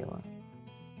ком'юніті ціле.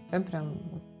 Це прям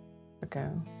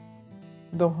таке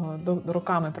довго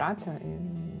роками праця, і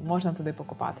можна туди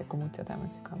покопати, кому ця тема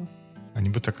цікава. А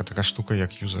ніби така штука,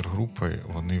 як юзер-групи,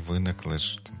 вони виникли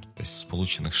ж там, десь в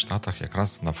Сполучених Штатах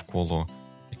якраз навколо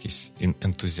якихось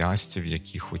ентузіастів,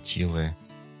 які хотіли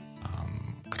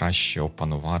краще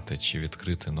опанувати чи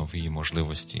відкрити нові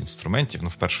можливості інструментів,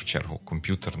 в першу чергу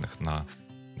комп'ютерних,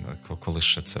 коли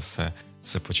ще це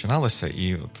все починалося.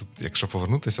 І тут, якщо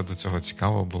повернутися до цього,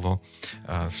 цікаво було,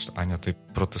 Аня, ти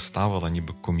протиставила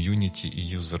ніби ком'юніті і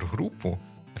юзер-групу.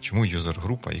 А чому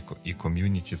юзер-група і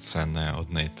ком'юніті – це не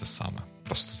одне і те саме,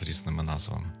 просто з різними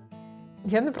назвами?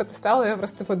 Я не протиставила, я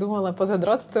просто подумала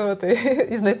позадротствувати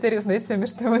і знайти різницю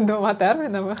між тими двома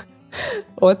термінами.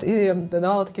 І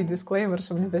додала такий дисклеймер,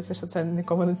 що мені здається, що це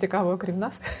нікому не цікаво, окрім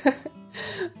нас.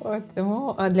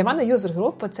 Тому для мене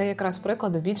юзер-група – це якраз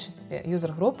приклад більшості.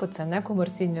 Юзер-групи – це не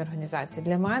комерційні організації.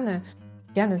 Для мене,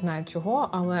 я не знаю чого,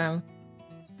 але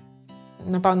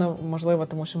напевно, можливо,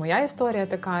 тому що моя історія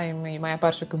така, і моя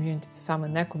перша ком'юніті – це саме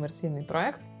некомерційний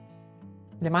проект.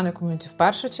 Для мене ком'юніті в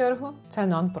першу чергу – це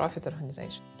non-profit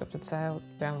organization. Тобто це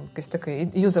прям якийсь такий.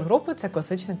 Юзер-групи – це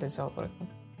класичний для цього приклад.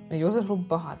 Юзер-груп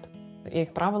багато. І,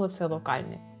 як правило, це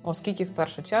локальні. Оскільки, в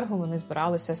першу чергу, вони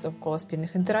збиралися довкола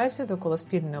спільних інтересів, довкола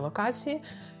спільної локації.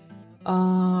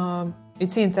 І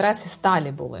ці інтереси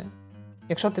сталі були.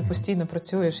 Якщо ти постійно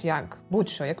працюєш як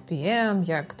будь-що, як PM,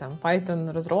 як там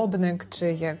Python-розробник, чи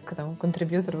як там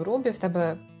контриб'ютор в Ruby, в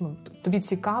тебе, тобі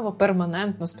цікаво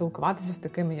перманентно спілкуватися з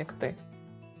такими, як ти.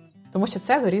 Тому що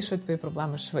це вирішує твої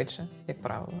проблеми швидше, як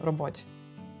правило, робочі.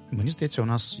 Мені здається, у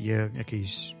нас є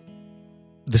якийсь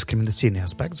дискримінаційний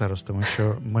аспект зараз, тому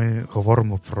що ми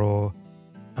говоримо про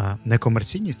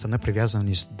некомерційність та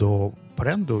неприв'язаність до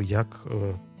бренду як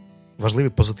важливі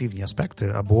позитивні аспекти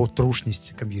або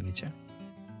трушність ком'юніті.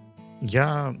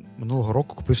 Я минулого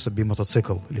року купив собі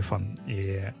мотоцикл Ліфан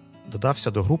і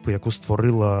додався до групи, яку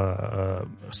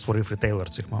створив ретейлер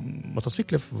цих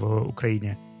мотоциклів в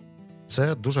Україні.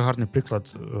 це дуже гарний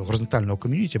приклад горизонтального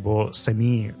ком'юніті, бо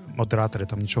самі модератори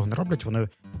там нічого не роблять, вони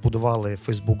побудували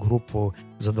Фейсбук-групу,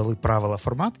 задали правила,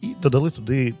 формат і додали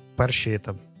туди перші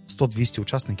там 100-200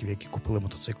 учасників, які купили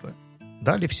мотоцикли.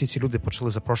 Далі всі ці люди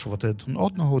почали запрошувати один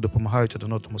одного, допомагають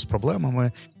один одному з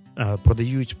проблемами,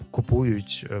 продають,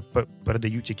 купують,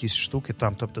 передають якісь штуки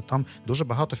там. Тобто там дуже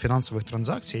багато фінансових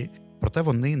транзакцій, проте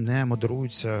вони не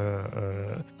модеруються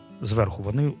зверху.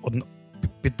 Вони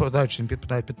підпадають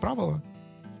під правила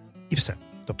і все.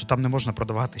 Тобто там не можна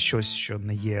продавати щось, що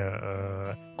не є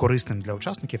корисним для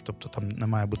учасників, тобто там не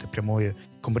має бути прямої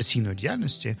комерційної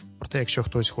діяльності. Проте, якщо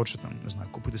хтось хоче там, не знаю,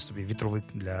 купити собі вітровик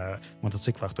для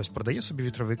мотоцикла, а хтось продає собі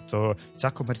вітровик, то ця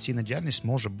комерційна діяльність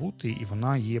може бути, і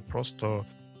вона є просто...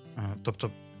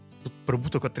 Тобто тут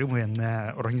прибуток отримує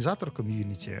не організатор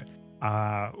ком'юніті,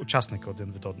 а учасники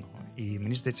один від одного. І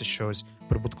мені здається, що ось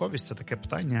прибутковість – це таке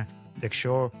питання,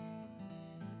 якщо,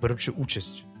 беручи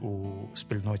участь у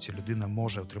спільноті, людина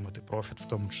може отримати профіт, в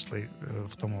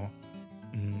тому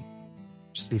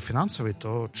числі фінансовий,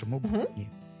 то чому б ні?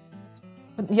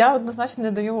 Я однозначно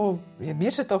не даю,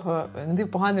 більше того, не даю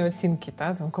поганої оцінки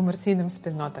там, комерційним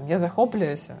спільнотам. Я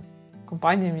захоплююся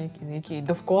компаніями, які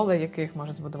довкола яких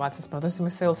може збудуватися спільнота. Тобто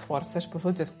Salesforce – це ж, по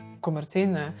суті,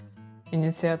 комерційна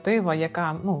ініціатива,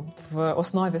 яка в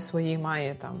основі своїй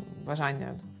має там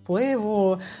бажання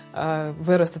впливу,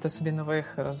 виростити собі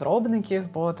нових розробників,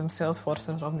 бо там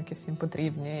Salesforce розробники всім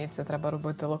потрібні, і це треба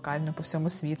робити локально по всьому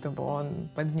світу, бо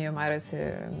в одній Америці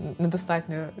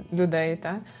недостатньо людей,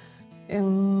 та?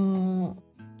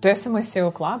 Той самий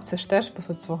SEO Club – це ж теж, по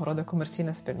суті, свого роду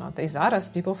комерційна спільнота. І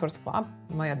зараз People First Club –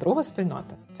 моя друга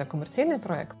спільнота. Це комерційний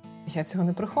проєкт. Я цього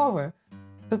не приховую.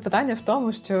 Тут питання в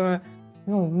тому, що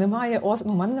в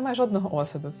мене немає жодного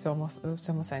осуду в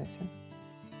цьому сенсі.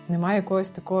 Немає якоїсь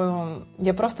такої...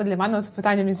 Я просто для мене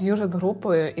питання між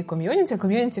юзер-групою і ком'юніті.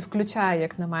 Ком'юніті включає,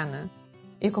 як на мене,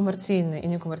 і комерційне, і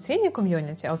некомерційні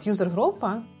ком'юніті, а от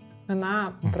юзер-група,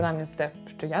 вона, принаймні те,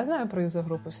 що я знаю про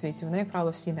юзер-групи в світі, вони, як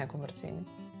правило, всі некомерційні.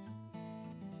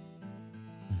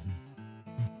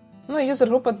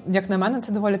 Юзер-група, як на мене,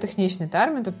 це доволі технічний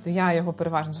термін, тобто я його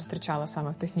переважно зустрічала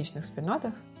саме в технічних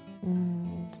спільнотах,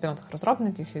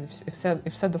 розробників і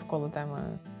все довкола теми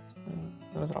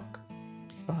розробки.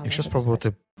 Якщо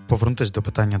спробувати повернутися до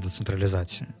питання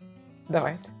децентралізації.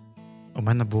 Давайте. У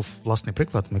мене був власний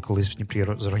приклад. Ми колись в Дніпрі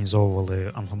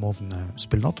зорганізовували англомовну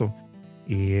спільноту,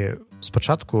 і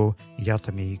спочатку я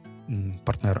та мій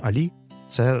партнер Алі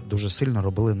це дуже сильно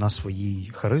робили на своїй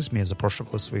харизмі,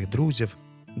 запрошували своїх друзів,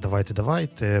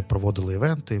 давайте, проводили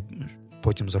івенти,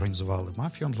 потім зорганізували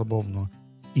мафію англомовну,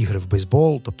 ігри в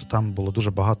бейсбол, тобто там було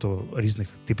дуже багато різних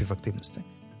типів активностей.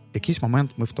 В якийсь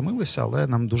момент ми втомилися, але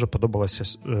нам дуже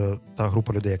подобалася та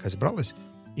група людей, яка зібралась,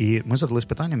 і ми задались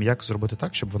питанням, як зробити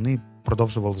так, щоб вони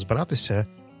продовжували збиратися,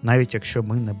 навіть якщо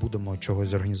ми не будемо чогось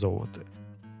зорганізовувати.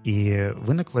 І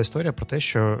виникла історія про те,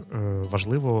 що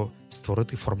важливо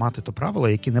створити формати та правила,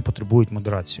 які не потребують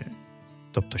модерації.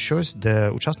 Тобто щось, де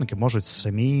учасники можуть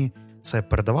самі це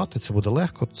передавати, це буде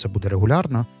легко, це буде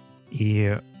регулярно.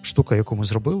 І штука, яку ми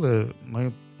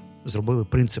зробили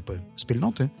принципи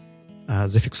спільноти,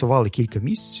 зафіксували кілька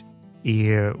місць.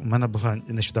 І у мене була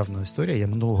нещодавна історія, я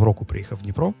минулого року приїхав в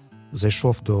Дніпро,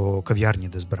 зайшов до кав'ярні,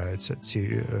 де збираються ці...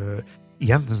 І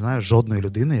я не знаю жодної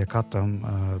людини, яка там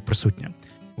присутня.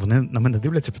 Вони на мене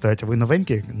дивляться, питають, а ви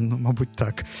новенькі? Мабуть,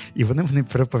 так. І вони мені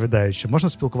переповідають, що можна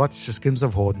спілкуватися з ким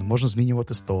завгодно, можна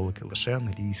змінювати столики, лише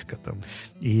англійська. Там.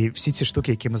 І всі ці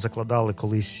штуки, які ми закладали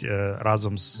колись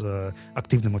разом з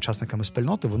активними учасниками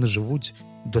спільноти, вони живуть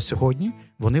до сьогодні.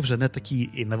 Вони вже не такі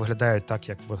і не виглядають так,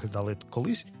 як виглядали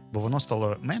колись, бо воно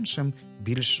стало меншим,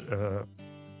 більш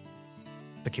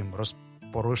таким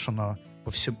розпорушено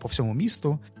по всьому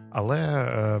місту.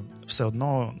 Але все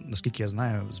одно, наскільки я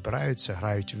знаю, збираються,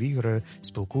 грають в ігри,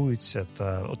 спілкуються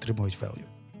та отримують value.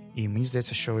 І мені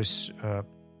здається, що ось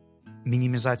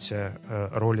мінімізація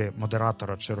ролі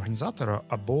модератора чи організатора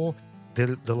або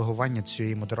делегування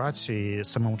цієї модерації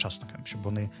самим учасникам, щоб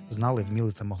вони знали,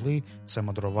 вміли та могли це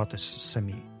модерувати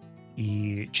самі.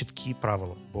 І чіткі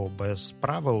правила, бо без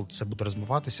правил це буде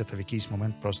розмиватися та в якийсь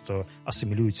момент просто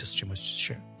асимілюється з чимось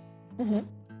ще. Угу.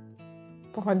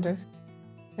 Погоджуюсь.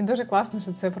 І дуже класно,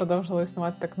 що це продовжило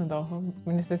існувати так недовго.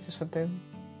 Мені здається, що ти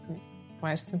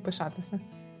маєш цим пишатися.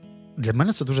 Для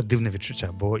мене це дуже дивне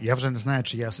відчуття, бо я вже не знаю,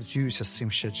 чи я асоціююся з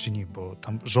цим ще чи ні, бо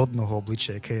там жодного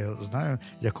обличчя, яке я знаю,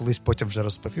 я колись потім вже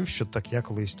розповів, що так я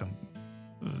колись там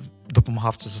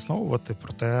допомагав це засновувати,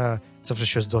 проте це вже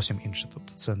щось зовсім інше.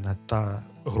 Тобто це не та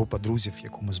група друзів,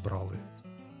 яку ми збирали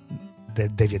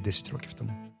 9-10 років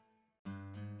тому.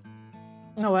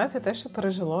 Але це те, що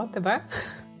пережило тебе.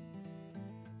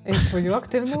 І твою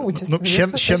активну участь. Ну,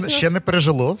 ще не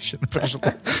пережило.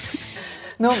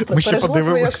 Ну, пережило твою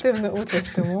подивимось. активну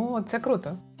участь, тому це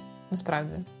круто,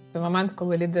 насправді. Це момент,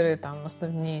 коли лідери, там,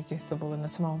 основні, ті, хто були на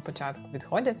самому початку,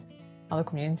 відходять, але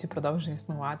ком'юніті продовжує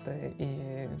існувати і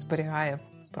зберігає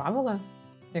правила.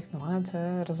 Як на мене,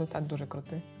 це результат дуже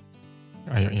крутий.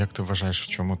 А як ти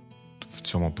вважаєш, в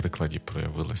цьому прикладі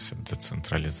проявилася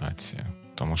децентралізація?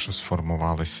 Тому що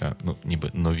сформувалися ніби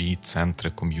нові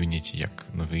центри ком'юніті, як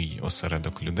новий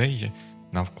осередок людей,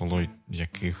 навколо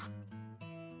яких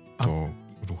то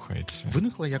рухається.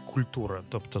 Виникла як культура.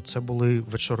 Тобто це були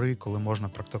вечори, коли можна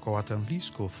практикувати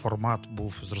англійську. Формат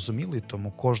був зрозумілий,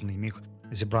 тому кожен міг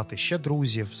зібрати ще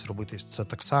друзів, зробити це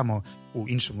так само у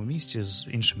іншому місті з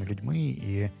іншими людьми,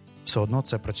 і все одно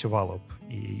це працювало б.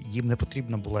 І їм не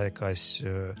потрібна була якась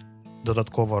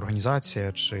додаткова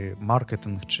організація, чи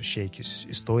маркетинг, чи ще якісь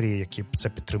історії, які б це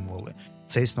підтримували.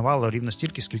 Це існувало рівно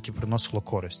стільки, скільки приносило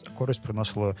користь. А користь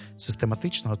приносило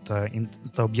систематично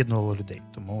та об'єднувало людей.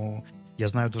 Тому я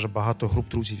знаю дуже багато груп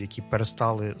друзів, які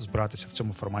перестали збиратися в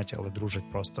цьому форматі, але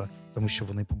дружать просто, тому що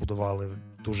вони побудували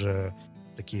дуже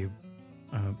такі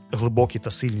глибокі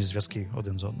та сильні зв'язки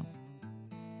один з одним.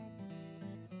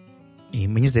 І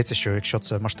мені здається, що якщо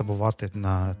це масштабувати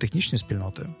на технічні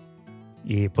спільноти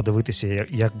і подивитися,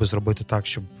 як би зробити так,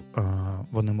 щоб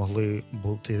вони могли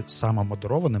бути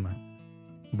самомодерованими,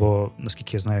 бо,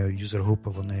 наскільки я знаю, юзер-групи,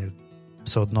 вони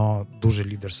все одно дуже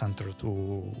leader-centered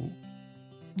у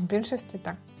більшості,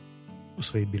 так. У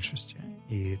своїй більшості.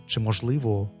 І чи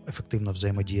можливо ефективна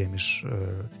взаємодія між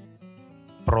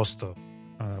просто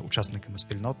учасниками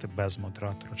спільноти без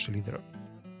модератора чи лідера?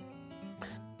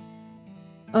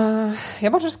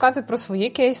 Я можу сказати про свої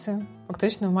кейси.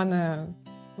 Фактично, у мене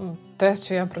те,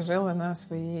 що я прожила на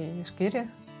своїй шкірі.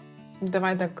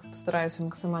 Давай так постараюся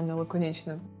максимально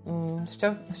лаконічно.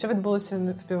 Що відбулося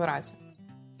в Півораці?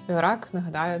 Піворак,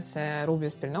 нагадаю, це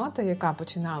Рубі-спільнота, яка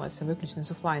починалася виключно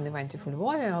з офлайн-івентів у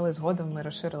Львові, але згодом ми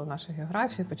розширили нашу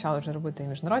географію, почали вже робити і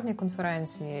міжнародні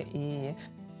конференції, і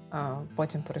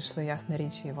потім перейшли, ясна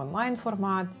річ, і в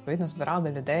онлайн-формат. Відповідно,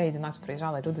 збирали людей, і до нас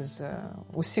приїжджали люди з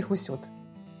усіх усюд.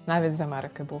 Навіть з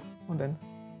Америки був один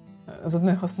з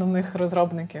одних основних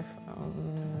розробників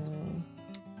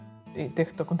і тих,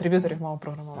 хто контриб'юторів мовного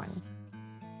програмування.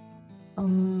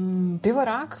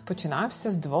 Піворак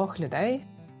починався з 2 людей,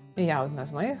 і я одна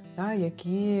з них,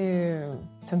 які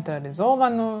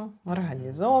централізовано,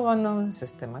 організовано,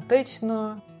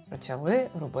 систематично почали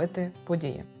робити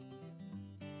події.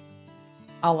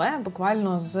 Але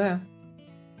буквально з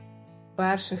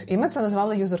перших, і ми це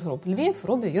назвали юзер-груп. Львів,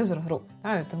 Рубі, юзер-груп.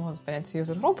 Тому поняття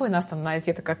юзер-групи. У нас там навіть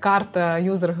є така карта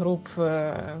юзер-груп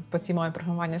по цій мові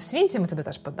програмування в світі. Ми туди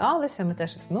теж подалися, ми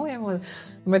теж існуємо.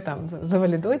 Ми там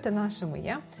завалідуйте наше, ми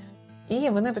є. І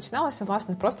вони починалися,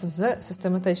 власне, просто з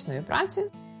систематичної праці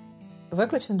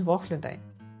виключно 2 людей.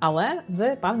 Але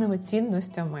з певними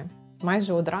цінностями.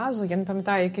 Майже одразу, я не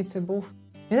пам'ятаю, який це був.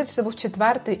 Мені здається, це був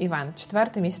 4-й івент,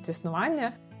 4-й місяць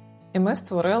існування. І ми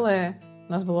створили,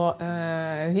 у нас було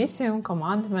 8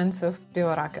 commandments of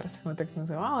Pivrakers, ми так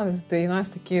називали. І у нас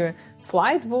такий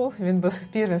слайд був, він до сих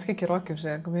пір, він скільки років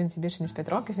вже, ком'юніті більше ніж 5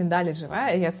 років, він далі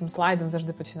живе. І я цим слайдом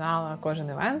завжди починала кожен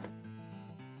івент.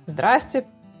 Здрасте,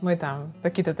 ми там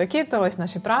такі-то, ось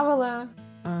наші правила,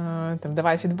 там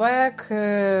давай фідбек,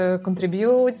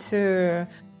 контриб'ють,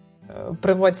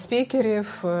 приводь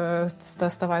спікерів,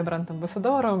 ставай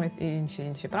бренд-амбасадором і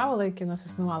інші правила, які в нас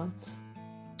існували.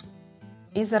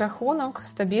 І за рахунок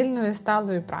стабільної,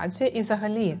 сталої праці і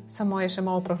взагалі самої ще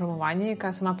мови програмування,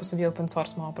 яка сама по собі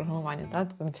open-source мова програмування,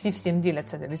 всі всім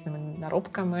діляться різними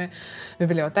наробками,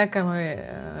 бібліотеками,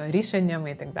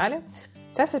 рішеннями і так далі.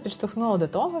 Це все підштовхнуло до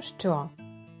того, що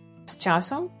з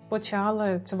часом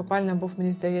почали, це буквально був,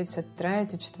 мені здається,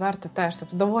 3-й, 4-й теж,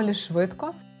 тобто доволі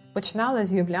швидко починали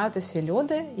з'являтися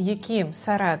люди, яким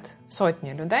серед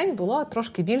сотні людей було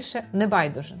трошки більше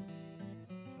небайдуже.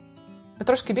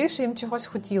 Трошки більше їм чогось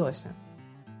хотілося.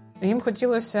 Їм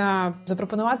хотілося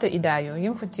запропонувати ідею,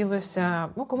 їм хотілося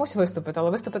комусь виступити, але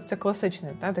виступити це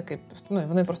класичний, такий,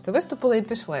 вони просто виступили і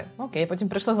пішли. Окей, потім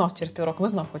прийшли знов через півроку, ми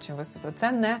знов хочемо виступити.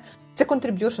 Це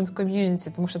contribution в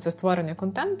ком'юніті, тому що це створення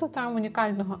контенту там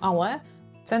унікального, але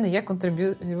це не є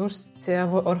контриб'юція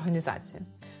в організації.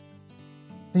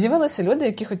 З'явилися люди,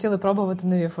 які хотіли пробувати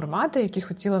нові формати, які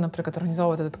хотіли, наприклад,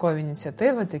 організовувати додаткові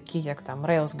ініціативи, такі як там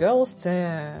Rails Girls,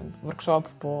 це воркшоп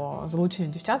по залученню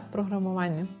дівчат в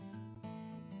програмуванні.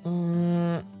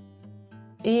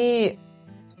 І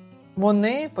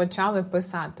вони почали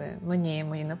писати мені і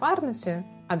моїй напарниці,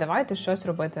 а давайте щось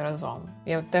робити разом.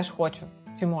 Я теж хочу,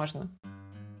 чи можна.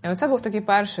 І оце був такий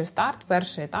перший старт,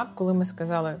 перший етап, коли ми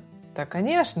сказали, та,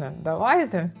 звісно,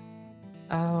 давайте.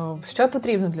 Що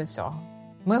потрібно для цього?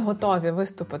 Ми готові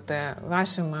виступити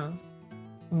вашими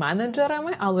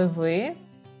менеджерами, але ви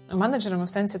менеджерами в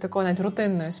сенсі такої навіть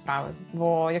рутинної справи.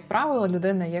 Бо, як правило,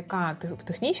 людина, яка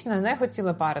технічно не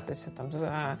хотіла паритися там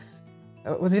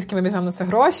звідки ми візьмемо на це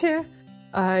гроші,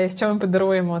 що ми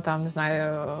подаруємо там, не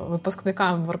знаю,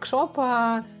 випускникам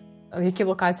воркшопа, в які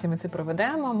локації ми це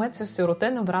проведемо, ми цю всю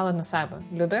рутину брали на себе.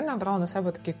 Людина брала на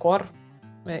себе такі кор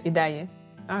ідеї,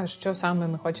 що саме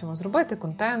ми хочемо зробити,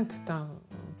 контент, там,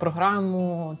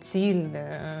 програму, ціль,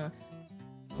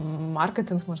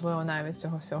 маркетинг, можливо, навіть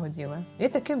цього всього діла. І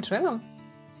таким чином,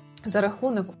 за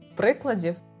рахунок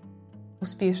прикладів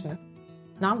успішних,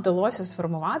 нам вдалося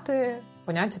сформувати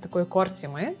поняття такої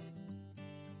кор-тіми.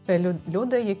 Це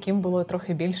люди, яким було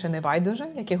трохи більше небайдуже,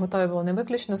 які готові були не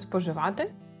виключно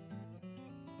споживати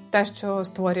те, що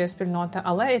створює спільнота,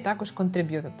 але і також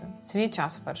контриб'ютити свій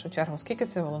час, в першу чергу, оскільки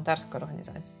це волонтерська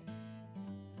організація.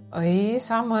 І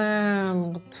саме,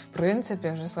 в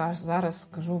принципі, вже зараз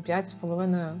скажу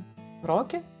 5,5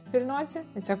 років в спільноті.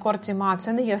 І ця кор-тіма –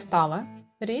 це не є стала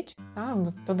річ.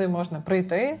 Туди можна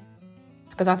прийти,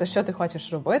 сказати, що ти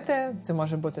хочеш робити. Це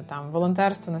може бути там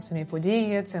волонтерство на самій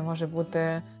події, це може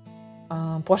бути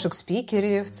пошук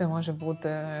спікерів, це може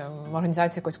бути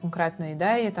організація якоїсь конкретної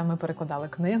ідеї. Там ми перекладали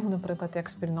книгу, наприклад, як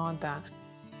спільнота.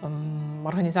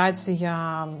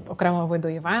 Організація окремого виду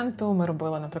івенту. Ми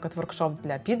робили, наприклад, воркшоп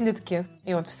для підлітків.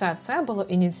 І от все це було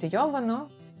ініційовано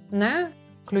не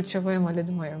ключовими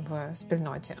людьми в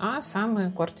спільноті, а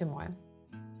саме кор-тімою.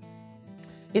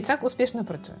 І це успішно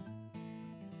працює.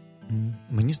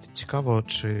 Мені цікаво,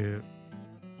 чи,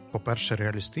 по-перше,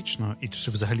 реалістично, і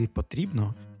чи взагалі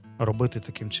потрібно робити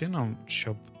таким чином,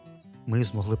 щоб ми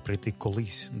змогли прийти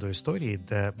колись до історії,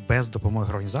 де без допомоги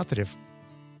організаторів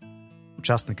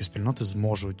учасники спільноти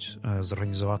зможуть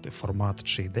зорганізувати формат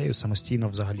чи ідею самостійно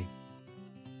взагалі.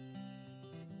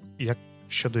 Як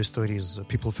щодо історії з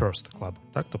People First Club,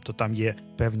 так? Тобто там є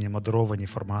певні модеровані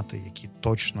формати, які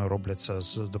точно робляться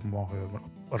з допомогою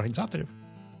організаторів,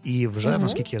 і вже,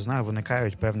 наскільки я знаю,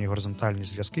 виникають певні горизонтальні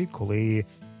зв'язки, коли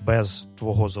без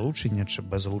твого залучення чи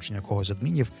без залучення когось з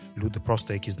адмінів люди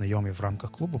просто, які знайомі в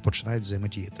рамках клубу, починають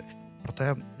взаємодіяти.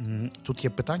 Проте тут є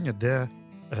питання, де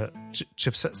чи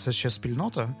все це ще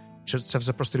спільнота, чи це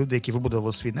вже просто люди, які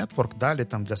вибудували свій нетворк, далі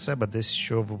там для себе десь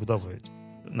що вибудовують.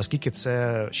 Наскільки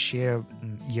це ще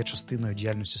є частиною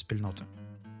діяльності спільноти?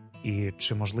 І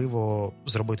чи можливо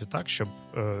зробити так, щоб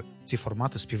ці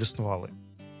формати співіснували?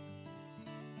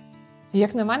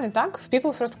 Як на мене, так. В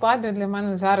People First Club для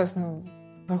мене зараз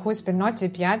рахують спільноті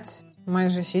 5,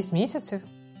 майже 6 місяців.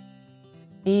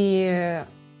 І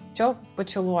що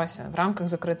почалося в рамках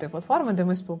закритої платформи, де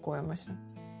ми спілкуємося?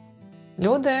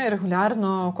 Люди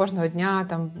регулярно кожного дня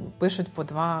там пишуть по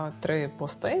 2-3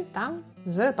 пости там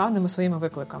з певними своїми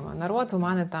викликами. Народ у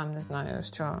мене там, не знаю,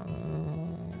 що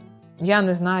я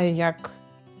не знаю, як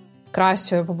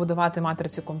краще побудувати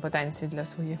матрицю компетенцій для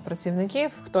своїх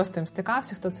працівників. Хто з тим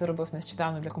стикався, хто це робив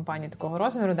нещодавно для компанії такого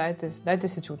розміру,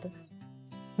 дайтеся чути.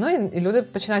 Ну і люди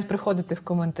починають приходити в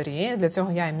коментарі, для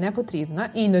цього я їм не потрібна.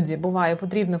 Іноді буває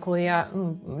потрібно, коли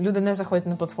люди не заходять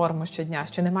на платформу щодня,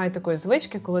 ще немає такої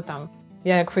звички, коли там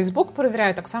я як Фейсбук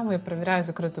перевіряю, так само я перевіряю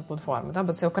закриту платформу,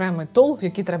 бо це окремий тул, в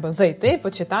який треба зайти,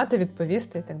 почитати,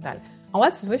 відповісти і так далі.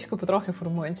 Але ця звичка потрохи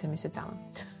формується місяцями.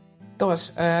 Тож,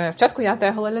 спочатку я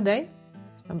тегала людей,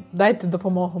 дайте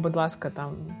допомогу, будь ласка,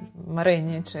 там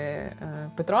Марині чи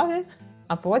Петрові,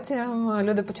 а потім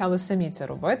люди почали самі це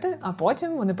робити, а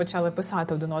потім вони почали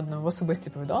писати один одному в особисті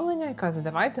повідомлення і казати,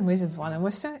 давайте ми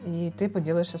зідзвонимося, і ти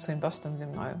поділишся своїм досвідом зі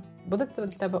мною. Буде для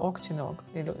тебе ок чи не ок?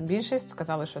 І більшість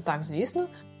сказали, що так, звісно.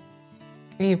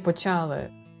 І почали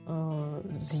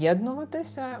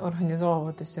з'єднуватися,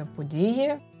 організовуватися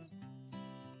події,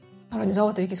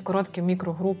 організовувати якісь короткі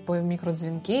мікрогрупи,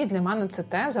 мікродзвінки. І для мене це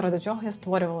те, заради чого я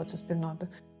створювала цю спільноту.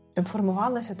 Щоб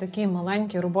формувалися такі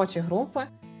маленькі робочі групи,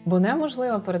 бо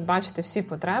неможливо передбачити всі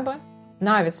потреби,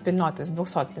 навіть спільноти з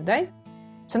 200 людей,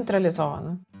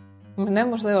 централізовано.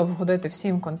 Неможливо вгодити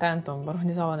всім контентом,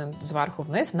 організованим зверху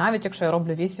вниз, навіть якщо я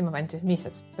роблю 8 івентів в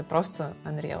місяць. Це просто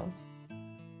unreal.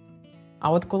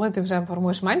 А от коли ти вже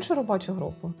формуєш меншу робочу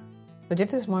групу, тоді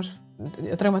ти зможеш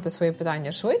отримати свої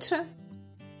питання швидше,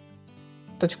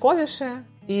 точковіше,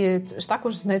 і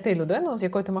також знайти людину, з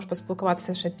якою ти можеш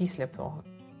поспілкуватися ще після того.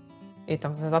 І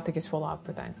там задати якісь фоллоуап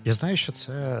питань. Я знаю, що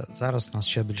це зараз нас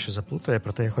ще більше заплутає,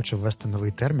 проте я хочу ввести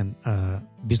новий термін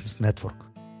 – бізнес-нетворк.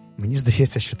 Мені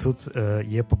здається, що тут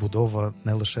є побудова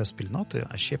не лише спільноти,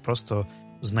 а ще просто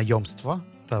знайомства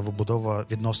та вибудова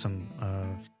відносин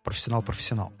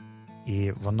професіонал-професіонал.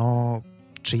 І воно,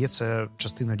 чи є це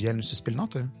частиною діяльності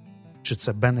спільноти? Чи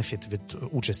це бенефіт від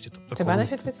участі? Тобто, чи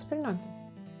бенефіт від спільноти.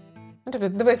 Ну, тобто,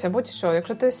 дивися, будь-що,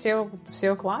 якщо ти в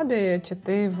SEO-клабі, чи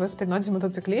ти в спільноті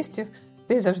мотоциклістів,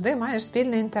 ти завжди маєш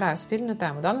спільний інтерес, спільну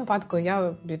тему. В даному випадку я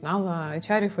об'єднала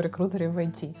HR-ів і рекрутерів в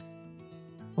IT.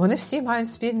 Вони всі мають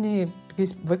спільні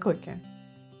якісь виклики.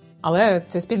 Але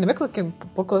ці спільні виклики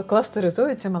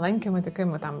кластеризуються маленькими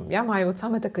такими, там, я маю от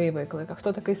саме такий виклик, а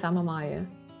хто такий саме має.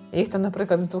 Їх там,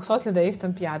 наприклад, з 200 людей, їх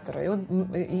там 5.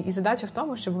 І задача в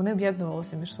тому, щоб вони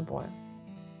об'єднувалися між собою.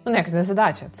 Ну, як не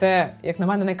задача, це, як на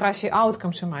мене, найкращий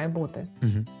ауткам, що має бути.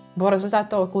 Угу. Бо результат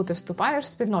того, коли ти вступаєш в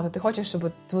спільноту, ти хочеш,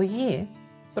 щоб твої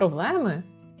проблеми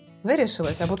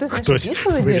вирішилися, або ти знайшов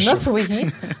відповіді на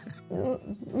свої.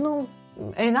 Ну,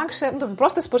 інакше,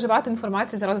 просто споживати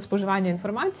інформацію заради споживання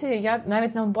інформації. Я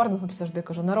навіть на онбордингу це завжди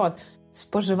кажу: народ,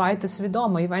 споживайте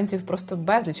свідомо, івентів просто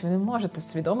безліч, ви не можете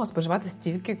свідомо споживати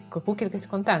стільки, яку кількість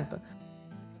контенту.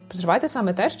 Споживайте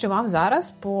саме те, що вам зараз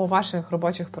по ваших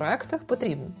робочих проєктах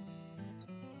потрібно.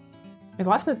 І,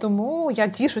 власне, тому я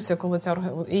тішуся, коли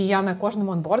і я на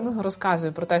кожному онбордингу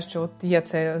розказую про те, що от є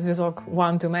цей зв'язок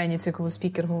one-to-many, це коли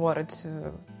спікер говорить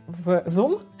в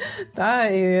Zoom,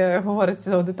 і говорить з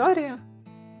аудиторією.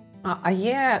 А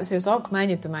є зв'язок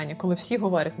many-to-many, коли всі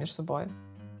говорять між собою.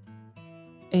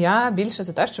 І я більше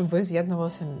за те, щоб ви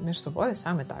з'єднувалися між собою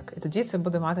саме так. І тоді це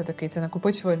буде мати такий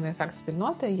накопичувальний ефект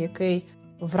спільноти, який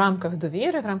в рамках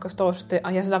довіри, в рамках того, що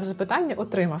я задав запитання,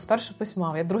 отримав, спершу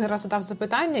письмово. Я другий раз задав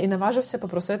запитання і наважився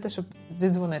попросити, щоб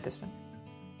зідзвонитися.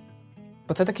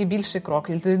 Бо це такий більший крок.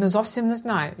 І людина зовсім не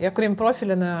знає. Я, крім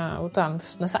профіля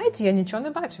на сайті, я нічого не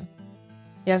бачу.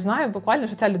 Я знаю буквально,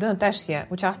 що ця людина теж є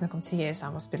учасником цієї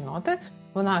самоспільноти.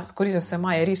 Вона, скоріше все,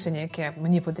 має рішення, яке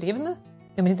мені потрібно,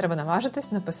 і мені треба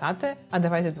наважитись, написати, а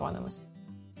давай зідзвонимось.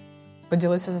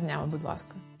 Поділися за днями, будь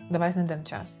ласка. Давай знайдемо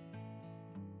час.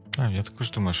 Я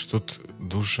також думаю, що тут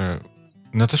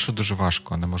не те, що дуже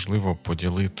важко, а неможливо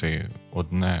відділити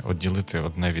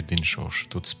одне від іншого, що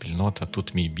тут спільнота,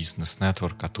 тут мій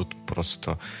бізнес-нетворк, а тут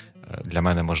просто для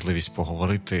мене можливість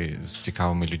поговорити з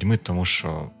цікавими людьми, тому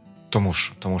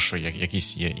що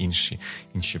якісь є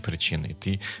інші причини. І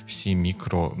ті всі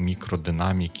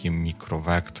мікродинаміки,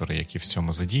 мікровектори, які в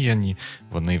цьому задіяні,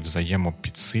 вони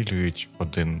взаємопідсилюють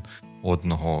один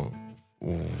одного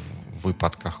у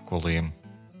випадках, коли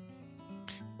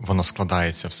воно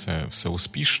складається все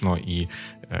успішно, і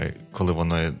коли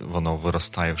воно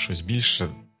виростає в щось більше,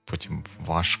 потім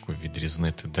важко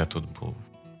відрізнити, де тут був.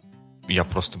 Я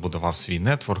просто будував свій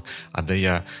нетворк, а де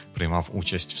я приймав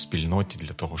участь в спільноті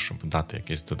для того, щоб дати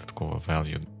якесь додаткове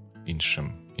value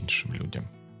іншим людям.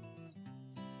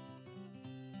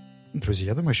 Друзі,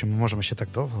 я думаю, що ми можемо ще так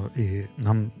довго, і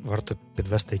нам варто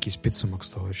підвести якийсь підсумок з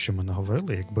того, що ми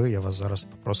наговорили, якби я вас зараз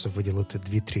попросив виділити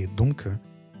 2-3 думки,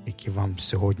 які вам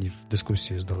сьогодні в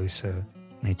дискусії здалися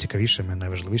найцікавішими,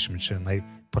 найважливішими чи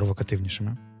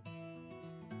найпровокативнішими.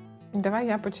 Давай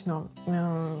я почну.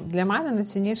 Для мене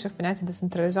найцінніше в понятті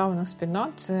децентралізованих спільнот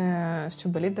 – це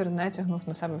щоб лідер не тягнув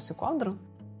на себе всю ковдру,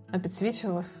 а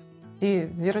підсвічував ті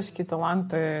зірочки,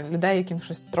 таланти людей, яким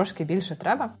щось трошки більше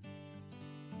треба.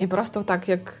 І просто так,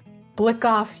 як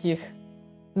плекав їх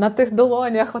на тих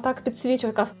долонях, отак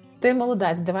підсвічував, казав: ти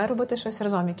молодець, давай робити щось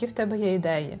разом, які в тебе є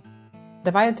ідеї.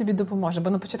 Давай я тобі допоможу. Бо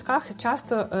на початках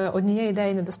часто однієї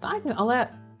ідеї недостатньо, але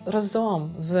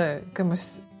разом з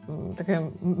якимось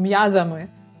такими м'язами,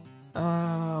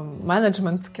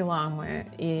 менеджмент-скілами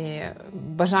і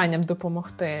бажанням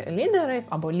допомогти лідерів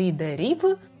або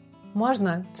лідерів,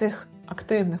 можна цих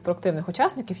активних, проактивних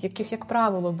учасників, яких, як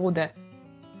правило, буде,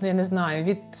 я не знаю,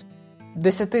 від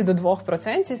 10 до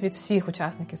 2% від всіх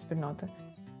учасників спільноти,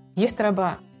 їх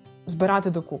треба збирати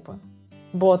докупи.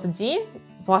 Бо тоді,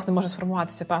 власне, може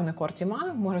сформуватися певна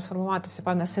кор-тіма, може сформуватися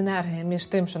певна синергія між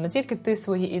тим, що не тільки ти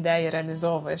свої ідеї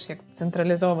реалізовуєш як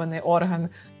централізований орган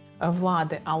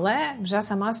влади, але вже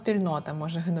сама спільнота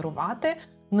може генерувати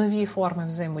нові форми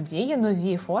взаємодії,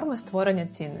 нові форми створення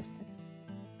цінності.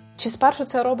 Чи спершу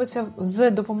це робиться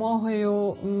з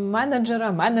допомогою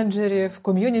менеджерів,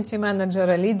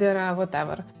 ком'юніті-менеджера, лідера,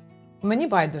 whatever. Мені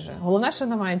байдуже. Головне, що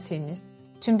вона має цінність.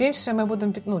 Чим більше ми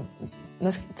будемо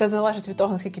це залежить від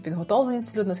того, наскільки підготовлені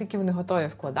ці люди, наскільки вони готові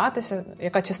вкладатися,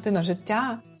 яка частина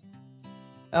життя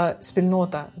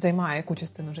спільнота займає, яку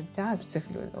частину життя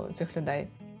цих людей.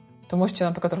 Тому що,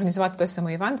 наприклад, організувати той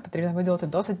самий івент потрібно виділити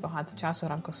досить багато часу в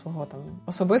рамках свого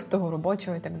особистого,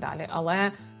 робочого і так далі.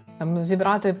 Але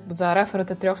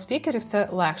зареферити 3 спікерів – це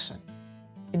легше.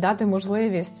 І дати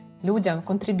можливість людям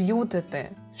контриб'ютити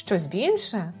щось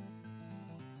більше,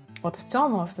 от в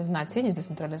цьому основна цінність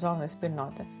децентралізованої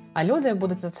спільноти. А люди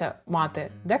будуть за це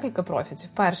мати декілька профітів.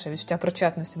 Перше – відчуття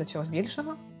причетності до чогось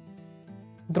більшого.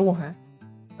 Друге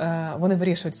вони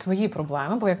вирішують свої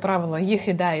проблеми, бо, як правило, їх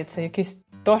ідеї – це якісь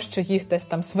то, що їх десь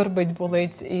там свербить,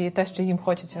 болить, і те, що їм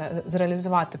хочеться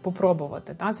зреалізувати,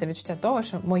 попробувати. Це відчуття того,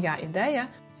 що моя ідея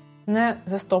не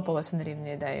застопилася на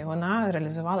рівні ідеї, вона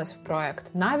реалізувалась в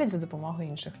проект, навіть за допомогою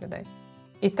інших людей.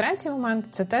 І третій момент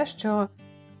 – це те, що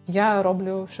я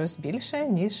роблю щось більше,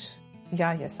 ніж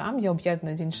я є сам, я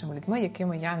об'єдную з іншими людьми,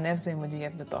 якими я не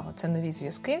взаємодіяв до того. Це нові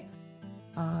зв'язки,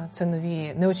 це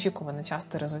нові неочікувані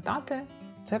часто результати,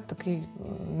 це такий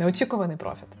неочікуваний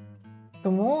профіт.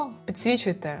 Тому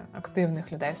підсвічуйте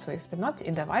активних людей в своїй спільноті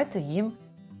і давайте їм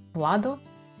владу,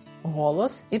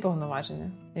 голос і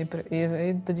повноваження.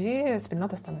 І тоді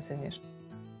спільнота стане сильнішою.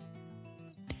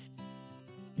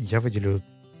 Я виділю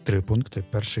 3 пункти.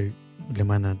 Перший, для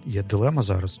мене є дилема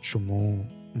зараз, чому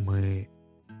ми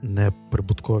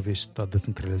неприбутковість та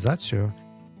децентралізацію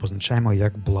позначаємо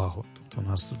як благо. Тобто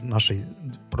у нас в нашій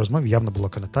розмові явно була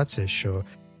конотація, що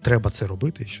треба це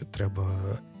робити, що треба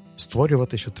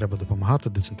створювати, що треба допомагати,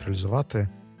 децентралізувати,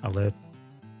 але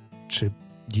чи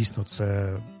дійсно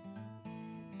це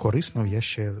корисно, я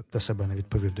ще для себе не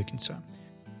відповів до кінця.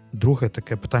 Друге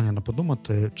таке питання на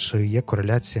подумати, чи є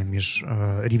кореляція між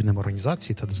рівнем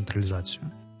організації та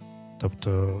децентралізацією.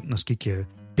 Тобто, наскільки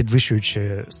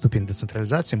підвищуючи ступінь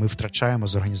децентралізації, ми втрачаємо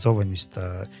зорганізованість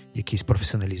та якийсь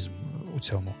професіоналізм у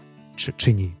цьому.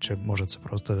 Чи ні? Чи може це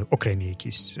просто окремі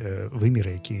якісь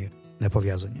виміри, які не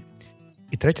пов'язані?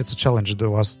 І третє, це челендж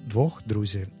до вас двох,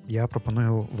 друзі. Я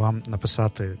пропоную вам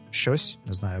написати щось,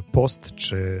 не знаю, пост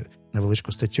чи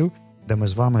невеличку статтю, де ми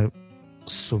з вами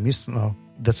сумісно,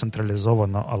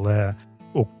 децентралізовано, але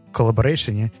у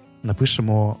колаборейшені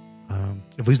напишемо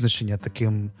визначення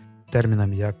таким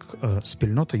термінам, як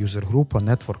спільнота, юзер-група,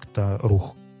 нетворк та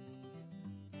рух.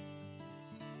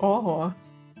 Ого!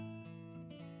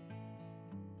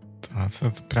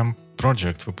 Це прям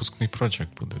випускний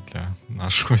проджект буде для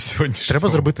нашого сьогоднішнього Треба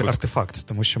зробити випуску. артефакт,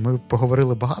 тому що ми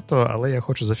поговорили багато, але я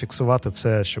хочу зафіксувати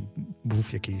це, щоб був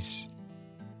якийсь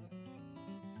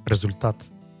результат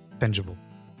tangible.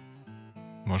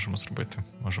 Можемо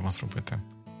зробити.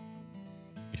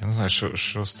 Я не знаю,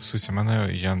 що стосується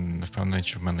мене, я не впевнений,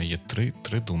 чи в мене є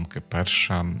три думки.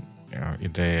 Перша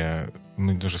ідея,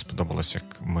 мені дуже сподобалось,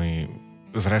 як ми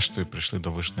зрештою прийшли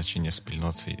до визначення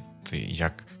спільноти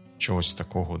як чогось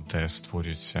такого, де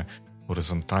створюються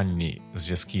горизонтальні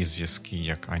зв'язки,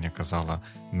 як Аня казала,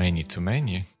 many to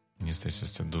many. Мені здається,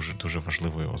 це дуже-дуже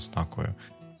важливою ознакою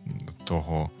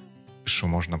того, що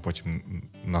можна потім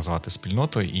назвати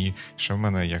спільнотою. І ще в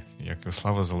мене, як і у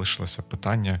Слави, залишилося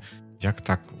питання, як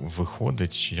так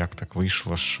виходить, чи як так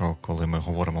вийшло, що коли ми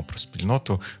говоримо про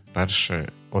спільноту,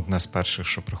 одне з перших,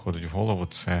 що приходить в голову,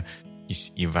 це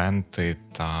якісь івенти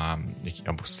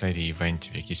або серії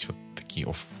івентів, якісь от такі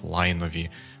офлайнові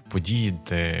події,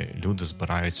 де люди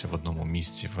збираються в одному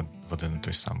місці в один і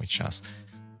той самий час.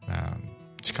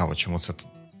 Цікаво, чому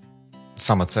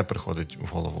саме це приходить в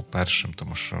голову першим,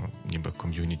 тому що ніби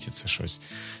ком'юніті – це щось,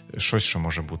 що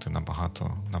може бути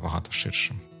набагато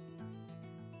ширшим.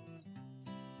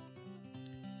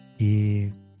 І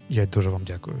я дуже вам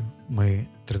дякую. Ми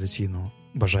традиційно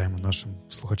бажаємо нашим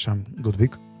слухачам good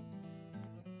week.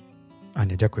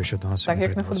 Аня, дякую, що до нас сьогодні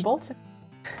приєдналася. Так, як на футболці?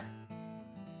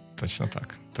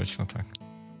 Точно так.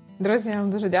 Друзі, я вам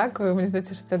дуже дякую. Мені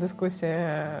здається, що ця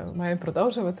дискусія має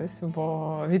продовжуватись,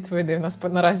 бо відповідей у нас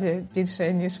наразі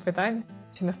більше, ніж питань.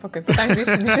 Чи навпаки, питань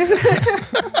більше, ніж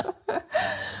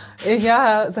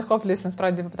я захоплююсь,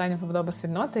 насправді, питанням побудови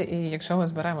спільноти, і якщо ми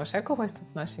зберемо ще когось тут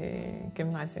в нашій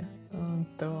кімнаті,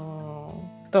 то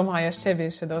хто має ще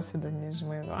більше досвіду, ніж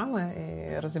ми з вами,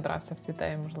 і розібрався в цій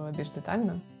темі, можливо, більш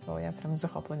детально, то я прям з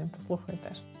захопленням послухаю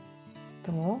теж.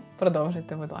 Тому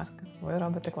продовжуйте, будь ласка. Ви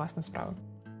робите класну справу.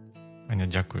 Аня,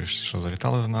 дякую, що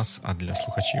завітали до нас. А для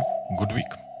слухачів – good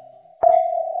week!